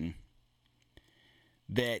person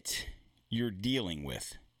that you're dealing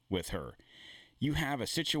with her. You have a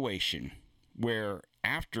situation where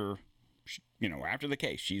after the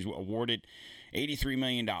case, she's awarded $83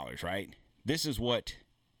 million, right? This is what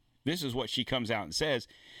she comes out and says.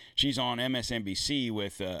 She's on MSNBC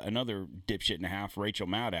with another dipshit and a half, Rachel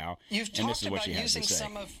Maddow. You've talked about using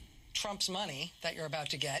some of Trump's money that you're about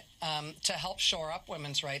to get to help shore up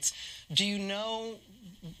women's rights. Do you know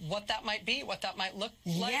what that might be, what that might look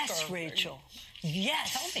like? Yes, Rachel.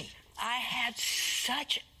 Yes. Tell me. I had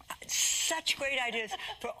such great ideas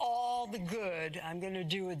for all the good I'm going to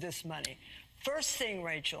do with this money. First thing,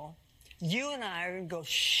 Rachel, you and I are going to go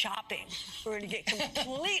shopping. We're going to get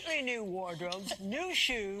completely new wardrobes, new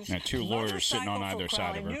shoes. Now, two lawyers sitting on either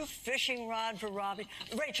side of her. New fishing rod for Robbie.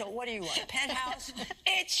 Rachel, what do you want? Penthouse?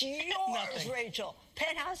 It's yours, Rachel.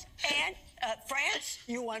 Penthouse and France?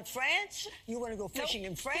 You want France? You want to go fishing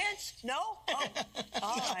in France? No? Oh,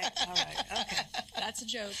 all right. Okay. That's a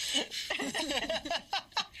joke.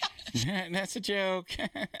 That's a joke.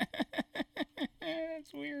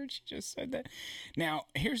 That's weird. She just said that. Now,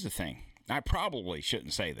 here's the thing. I probably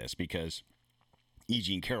shouldn't say this because E.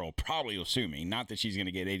 Jean Carroll probably will sue me. Not that she's going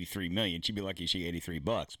to get $83 million. She'd be lucky she got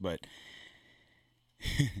 $83, but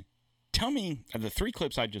tell me, of the 3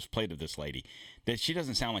 clips I just played of this lady, that she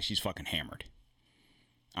doesn't sound like she's fucking hammered.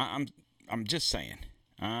 I'm just saying.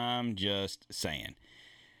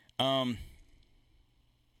 Let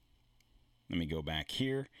me go back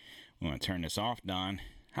here. I'm going to turn this off, Don.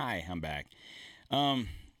 Hi, I'm back.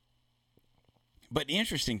 But the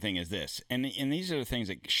interesting thing is this, and these are the things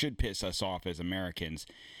that should piss us off as Americans,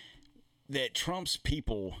 that Trump's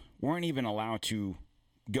people weren't even allowed to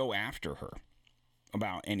go after her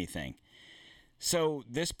about anything. So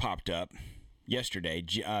this popped up yesterday,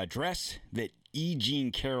 a dress that E.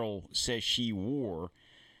 Jean Carroll says she wore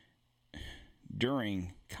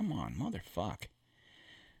during, come on, motherfuck,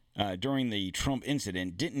 during the Trump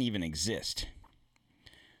incident didn't even exist.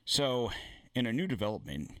 So in a new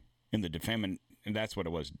development in the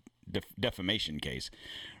defamation case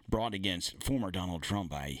brought against former Donald Trump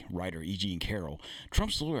by writer E. Jean Carroll,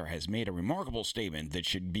 Trump's lawyer has made a remarkable statement that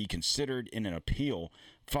should be considered in an appeal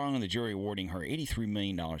following the jury awarding her $83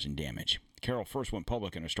 million in damage. Carroll first went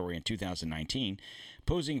public in a story in 2019,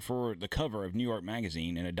 posing for the cover of New York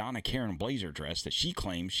Magazine in a Donna Karan blazer dress that she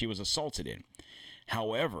claims she was assaulted in.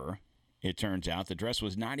 However, it turns out the dress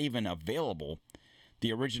was not even available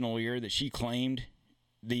the original year that she claimed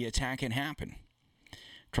the attack had happened.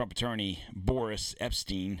 Trump attorney Boris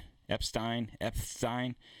Epstein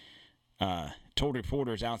told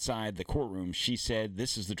reporters outside the courtroom, she said,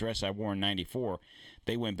 "This is the dress I wore in '94.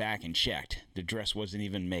 They went back and checked. The dress wasn't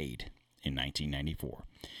even made." in 1994.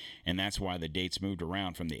 And that's why the dates moved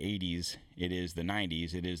around from the 80s. It is the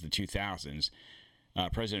 90s. It is the 2000s.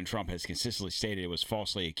 President Trump has consistently stated it was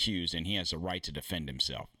falsely accused, and he has the right to defend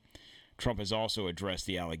himself. Trump has also addressed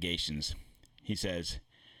the allegations. He says,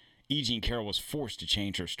 E. Jean Carroll was forced to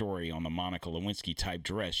change her story on the Monica Lewinsky-type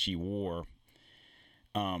dress she wore.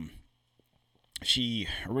 She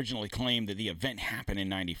originally claimed that the event happened in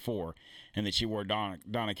 94 and that she wore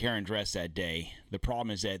Donna Karan dress that day. The problem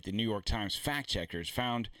is that the New York Times fact-checkers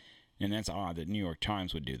found, and that's odd that New York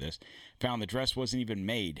Times would do this, found the dress wasn't even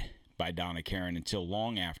made by Donna Karan until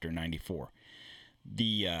long after 94.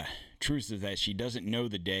 The truth is that she doesn't know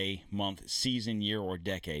the day, month, season, year, or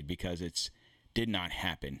decade because it did not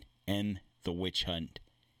happen. End the witch hunt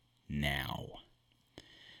now.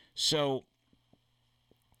 So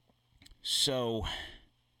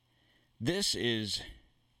this is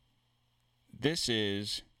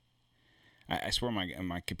I swear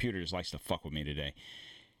my computer just likes to fuck with me today.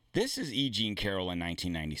 This is E. Jean Carroll in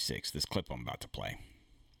 1996, this clip I'm about to play.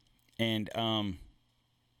 And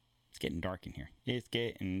it's getting dark in here. It's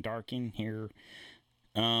getting dark in here.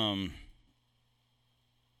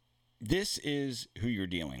 This is who you're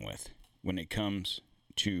dealing with when it comes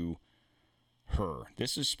to her.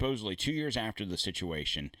 This is supposedly 2 years after the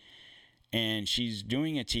situation, and she's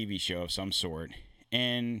doing a TV show of some sort,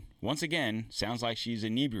 and once again, sounds like she's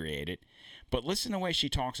inebriated, but listen to the way she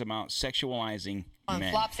talks about sexualizing men.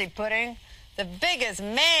 On Flopsy Pudding, the biggest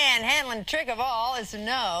man-handling trick of all is to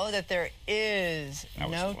know that there is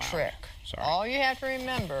no trick. Sorry. All you have to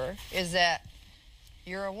remember is that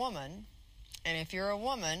you're a woman, and if you're a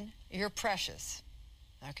woman, you're precious,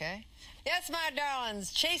 okay? Yes, my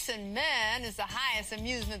darlings, chasing men is the highest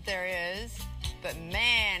amusement there is, but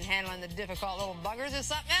manhandling the difficult little buggers is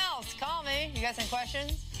something else. Call me. You got some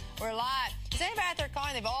questions? We're live. Is anybody out there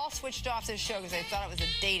calling? They've all switched off this show because they thought it was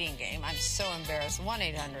a dating game. I'm so embarrassed.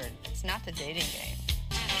 1-800. It's not the dating game.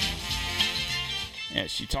 Yeah,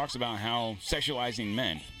 she talks about how sexualizing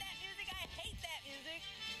men.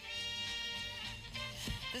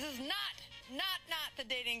 This is not the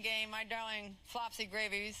dating game, my darling Flopsy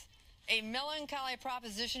Gravies. A melancholy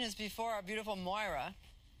proposition is before our beautiful Moira.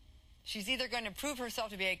 She's either going to prove herself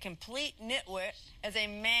to be a complete nitwit as a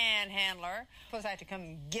manhandler. Suppose I have to come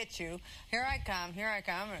and get you. Here I come.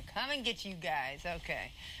 I'm going to come and get you guys.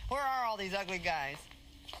 Okay. Where are all these ugly guys?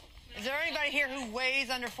 Is there anybody here who weighs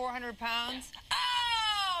under 400 pounds?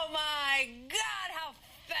 Oh, my God, how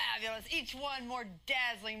fabulous. Each one more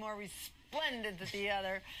dazzling, more resplendent than the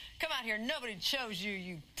other. Come out here. Nobody chose you,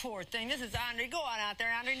 you poor thing. This is Andre. Go on out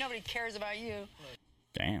there, Andre. Nobody cares about you.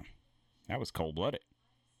 Damn. That was cold-blooded.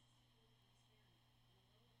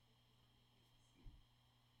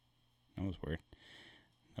 That was weird.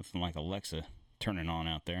 Nothing like Alexa turning on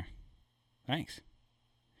out there. Thanks.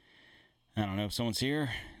 I don't know if someone's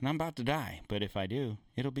here and I'm about to die, but if I do,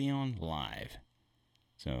 it'll be on live.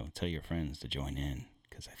 So tell your friends to join in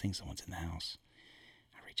because I think someone's in the house.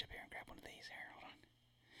 I'll reach up here and grab one of these.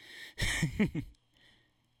 Here, hold on.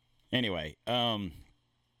 Anyway,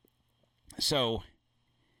 so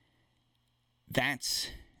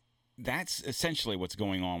that's essentially what's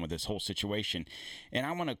going on with this whole situation. And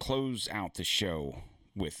I want to close out the show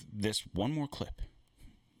with this one more clip.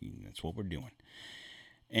 That's what we're doing.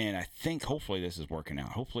 And I think hopefully this is working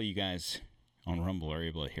out. Hopefully you guys on Rumble are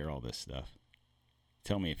able to hear all this stuff.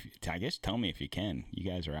 Tell me if you can. You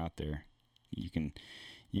guys are out there. You can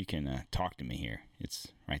talk to me here. It's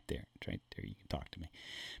right there. It's right there. You can talk to me.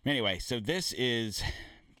 But anyway, so this is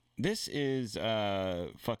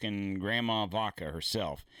fucking Grandma Vaca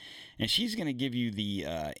herself. And she's going to give you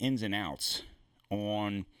the ins and outs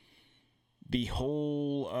on the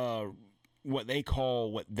whole, what they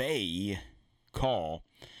call the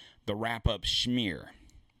wrap-up smear.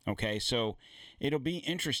 Okay, so it'll be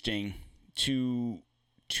interesting to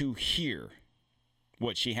hear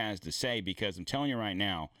what she has to say because I'm telling you right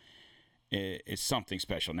now, it's something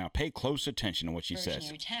special. Now, pay close attention to what she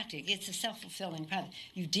says. Tactic. It's a self-fulfilling prophecy.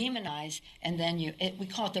 You demonize, and then we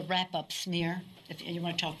call it the wrap-up smear. If you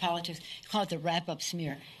want to talk politics, you call it the wrap-up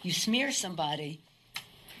smear. You smear somebody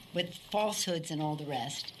with falsehoods and all the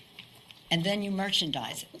rest, and then you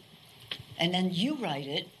merchandise it. And then you write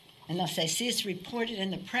it, and they'll say, see, it's reported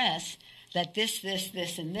in the press that this,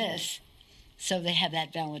 and this. So they have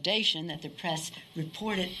that validation that the press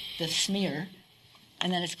reported the smear,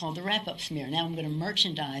 and then it's called the wrap-up smear. Now I'm going to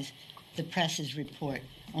merchandise the press's report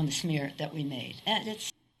on the smear that we made. And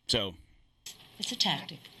it's a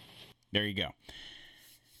tactic. There you go.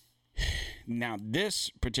 Now, this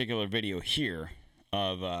particular video here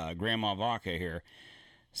of Grandma Vaca here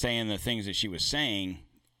saying the things that she was saying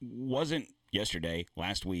wasn't yesterday,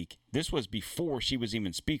 last week. This was before she was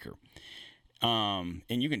even speaker. And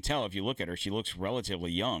you can tell if you look at her, she looks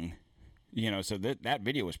relatively young. So that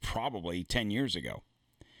video was probably 10 years ago.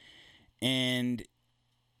 And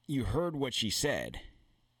you heard what she said.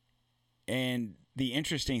 And the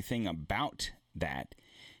interesting thing about that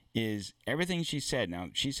is everything she said. Now,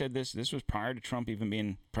 she said this was prior to Trump even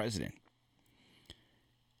being president.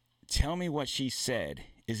 Tell me what she said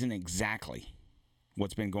isn't exactly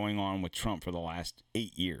what's been going on with Trump for the last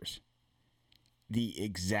 8 years. The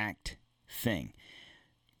exact thing.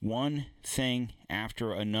 One thing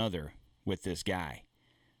after another with this guy.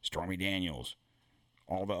 Stormy Daniels.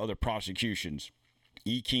 All the other prosecutions.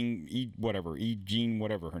 Jean,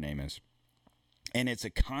 whatever her name is. And it's a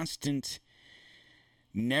constant,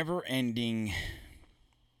 never-ending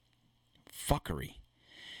fuckery.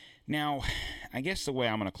 Now, I guess the way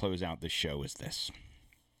I'm going to close out this show is this.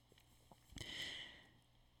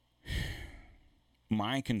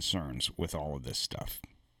 My concerns with all of this stuff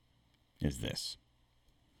is this.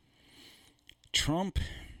 Trump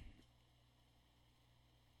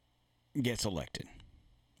gets elected,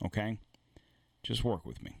 okay? Just work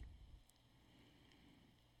with me.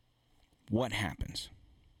 What happens?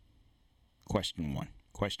 Question 1.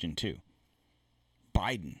 Question 2.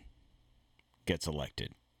 Biden gets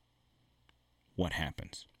elected. What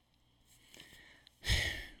happens?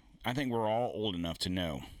 I think we're all old enough to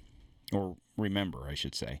know, or remember, I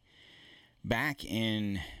should say, back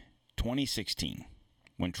in 2016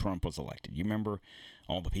 when Trump was elected. You remember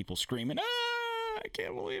all the people screaming, I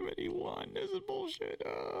can't believe it, he won, this is bullshit.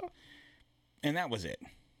 And that was it.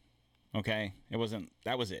 Okay? That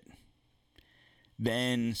was it.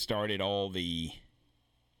 Then started all the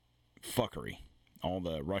fuckery. All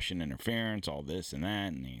the Russian interference, all this and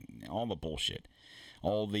that, and all the bullshit.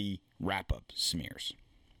 All the wrap-up smears.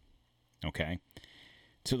 Okay?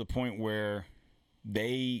 To the point where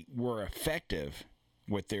they were effective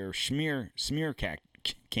with their smear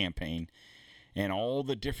campaign and all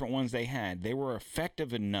the different ones they had. They were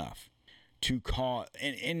effective enough to cause...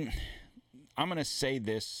 And I'm going to say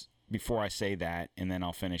this before I say that, and then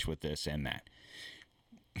I'll finish with this and that.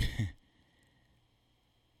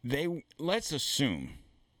 Let's assume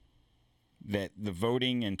that the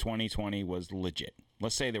voting in 2020 was legit.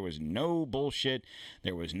 Let's say there was no bullshit,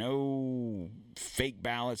 there was no fake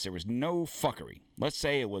ballots, there was no fuckery. Let's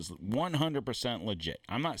say it was 100% legit.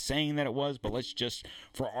 I'm not saying that it was, but let's just,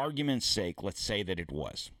 for argument's sake, let's say that it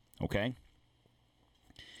was. Okay?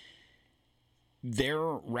 Their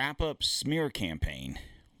wrap-up smear campaign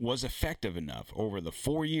was effective enough over the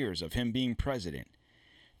 4 years of him being president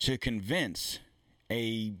to convince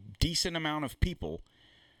a decent amount of people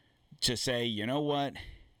to say, you know what,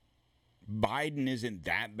 Biden isn't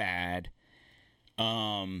that bad.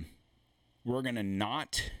 We're going to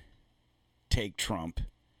not take Trump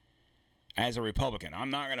as a Republican. I'm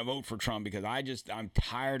not going to vote for Trump because I'm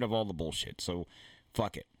tired of all the bullshit. So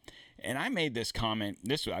fuck it. And I made this comment,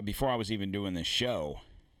 before I was even doing this show,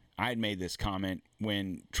 I had made this comment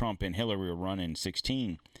when Trump and Hillary were running in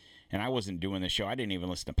 2016. And I wasn't doing this show. I didn't even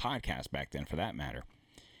listen to podcasts back then, for that matter.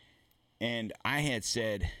 And I had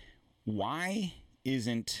said, why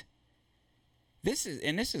isn't... This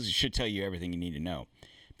should tell you everything you need to know.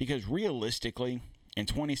 Because realistically, in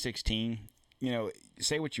 2016,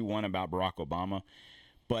 say what you want about Barack Obama,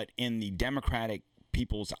 but in the Democratic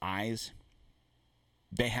people's eyes,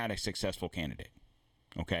 they had a successful candidate.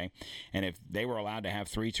 Okay? And if they were allowed to have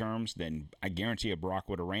 3 terms, then I guarantee you Barack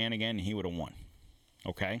would have ran again and he would have won.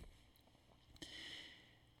 Okay?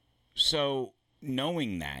 So,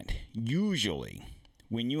 knowing that, usually,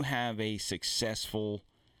 when you have a successful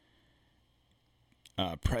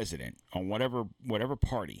president on whatever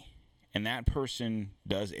party, and that person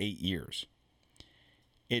does 8 years,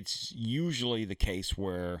 it's usually the case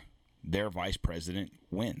where their vice president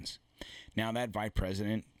wins. Now, that vice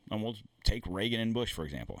president, and we'll take Reagan and Bush, for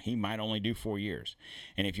example. He might only do 4 years.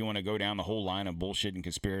 And if you want to go down the whole line of bullshit and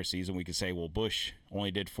conspiracies, and we could say, well, Bush only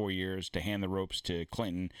did 4 years to hand the ropes to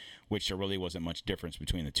Clinton, which there really wasn't much difference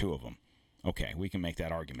between the two of them. Okay, we can make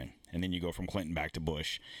that argument. And then you go from Clinton back to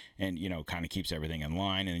Bush and, kind of keeps everything in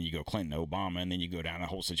line. And then you go Clinton to Obama, and then you go down the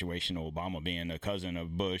whole situation of Obama being a cousin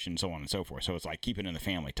of Bush and so on and so forth. So it's like keep it in the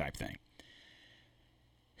family type thing.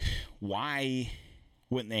 Why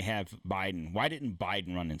wouldn't they have Biden? Why didn't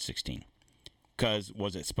Biden run in 2016? Because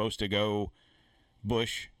was it supposed to go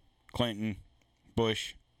Bush, Clinton,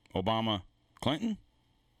 Bush, Obama, Clinton?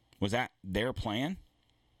 Was that their plan?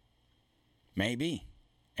 Maybe.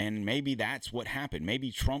 And maybe that's what happened. Maybe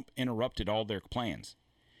Trump interrupted all their plans.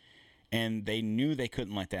 And they knew they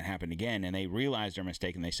couldn't let that happen again, and they realized their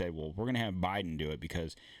mistake, and they said, well, we're going to have Biden do it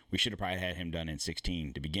because we should have probably had him done in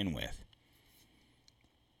 2016 to begin with.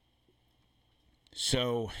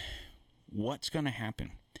 So what's going to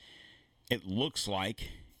happen? It looks like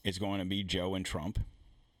it's going to be Joe and Trump.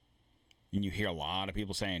 And you hear a lot of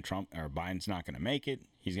people saying Biden's not going to make it.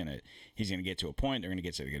 He's going to get to a point. They're going to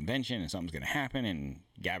get to the convention, and something's going to happen, and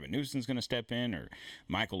Gavin Newsom's going to step in, or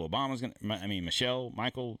Michael,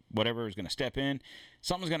 whatever is going to step in.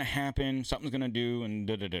 Something's going to happen. Something's going to do, and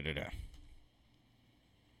da-da-da-da-da.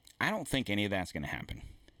 I don't think any of that's going to happen.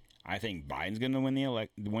 I think Biden's going to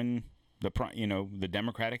win the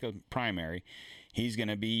Democratic primary. He's going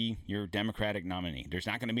to be your Democratic nominee. There's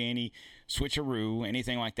not going to be any switcheroo,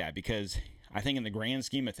 anything like that, because I think in the grand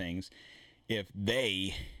scheme of things, if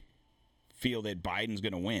they feel that Biden's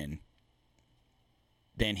going to win,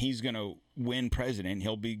 then he's going to win president.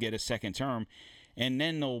 He'll get a second term, and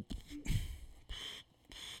then they're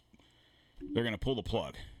going to pull the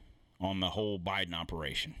plug on the whole Biden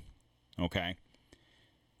operation. Okay?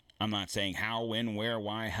 I'm not saying how, when, where,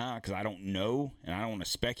 why, how, because I don't know, and I don't want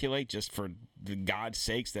to speculate just for the God's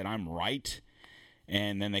sakes that I'm right,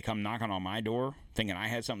 and then they come knocking on my door thinking I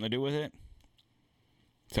had something to do with it.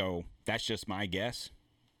 So that's just my guess.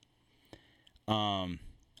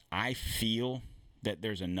 I feel that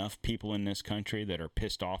there's enough people in this country that are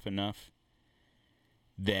pissed off enough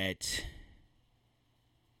that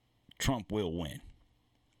Trump will win.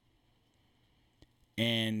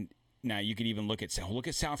 And now you could even look at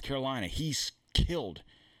South Carolina. He's killed.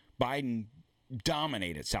 Biden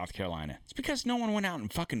dominated South Carolina. It's because no one went out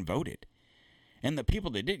and fucking voted. And the people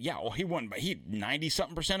that did, he won, but he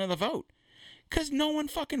 90-something% of the vote. Because no one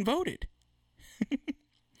fucking voted.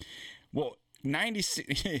 Well,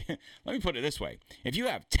 96. Let me put it this way. If you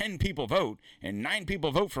have 10 people vote and 9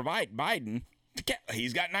 people vote for Biden,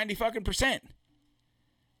 he's got 90%.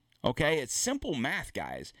 Okay? It's simple math,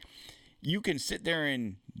 guys. You can sit there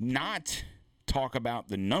and not talk about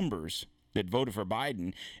the numbers that voted for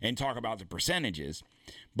Biden and talk about the percentages.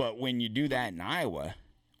 But when you do that in Iowa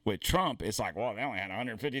with Trump, it's like, well, they only had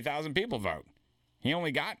 150,000 people vote. He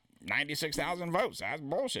only got 96,000 votes. That's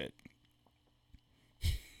bullshit.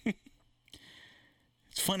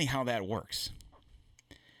 It's funny how that works.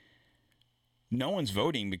 No one's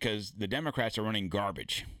voting because the Democrats are running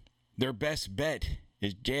garbage. Their best bet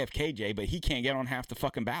is JFKJ, but he can't get on half the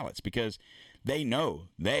fucking ballots because they know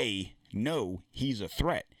he's a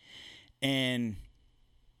threat. And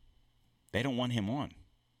they don't want him on.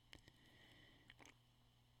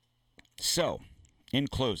 So, in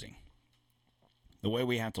closing, the way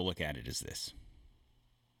we have to look at it is this.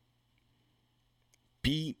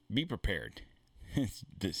 Be prepared.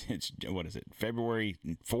 What is it? February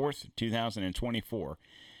 4th, 2024.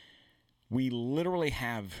 We literally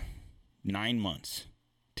have 9 months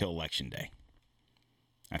till Election Day.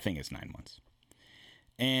 I think it's 9 months.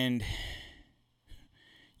 And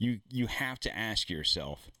you have to ask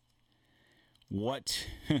yourself, what's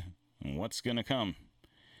going to come?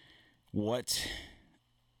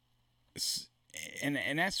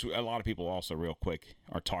 And that's a lot of people also real quick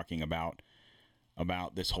are talking about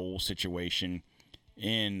this whole situation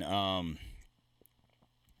in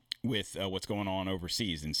with what's going on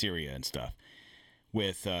overseas in Syria and stuff.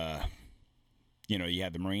 With you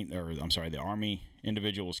had the Army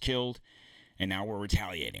individual was killed, and now we're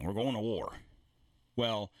retaliating. We're going to war.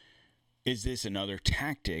 Well, is this another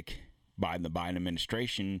tactic by the Biden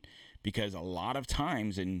administration? Because a lot of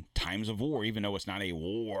times in times of war, even though it's not a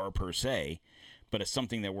war per se, but it's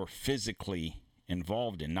something that we're physically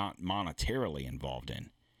involved in, not monetarily involved in.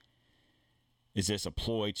 Is this a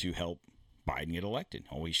ploy to help Biden get elected?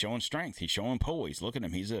 Oh, he's showing strength. He's showing poise. Look at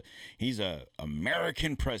him. He's a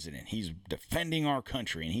American president. He's defending our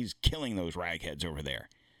country, and he's killing those ragheads over there.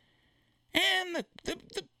 And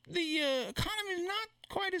the economy is not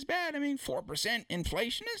quite as bad. I mean, 4%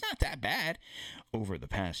 inflation is not that bad. Over the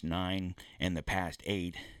past 9 and the past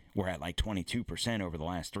 8, we're at like 22% over the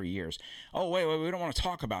last 3 years. Oh, wait, we don't want to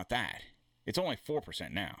talk about that. It's only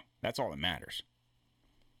 4% now. That's all that matters.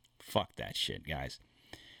 Fuck that shit, guys.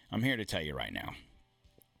 I'm here to tell you right now.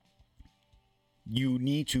 You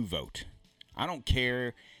need to vote. I don't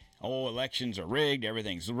care. Oh, elections are rigged.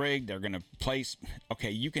 Everything's rigged. They're going to place.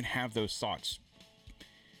 Okay, you can have those thoughts.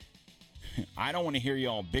 I don't want to hear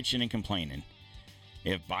y'all bitching and complaining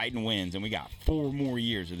if Biden wins and we got 4 more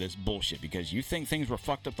years of this bullshit because you think things were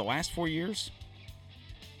fucked up the last 4 years.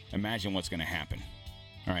 Imagine what's going to happen.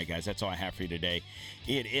 All right, guys, that's all I have for you today.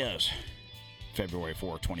 It is February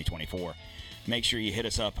 4th, 2024. Make sure you hit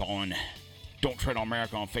us up on Don't Tread on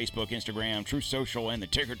America on Facebook, Instagram, Truth Social, and the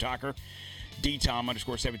Ticker Talker.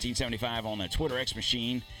 DTOM_1775 on the Twitter X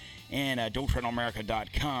machine. And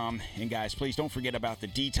Don'tTreadOnAmerica.com. And, guys, please don't forget about the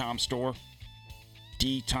DTOM store.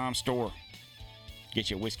 DTOM store. Get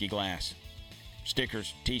you a whiskey glass,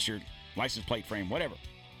 stickers, T-shirt, license plate frame, whatever.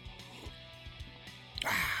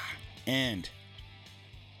 And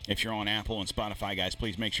if you're on Apple and Spotify, guys,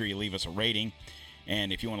 please make sure you leave us a rating.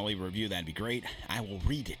 And if you want to leave a review, that'd be great. I will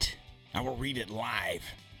read it. I will read it live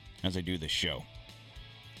as I do this show.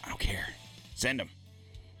 I don't care. Send them.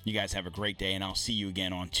 You guys have a great day, and I'll see you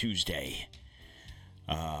again on Tuesday.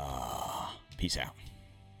 Peace out.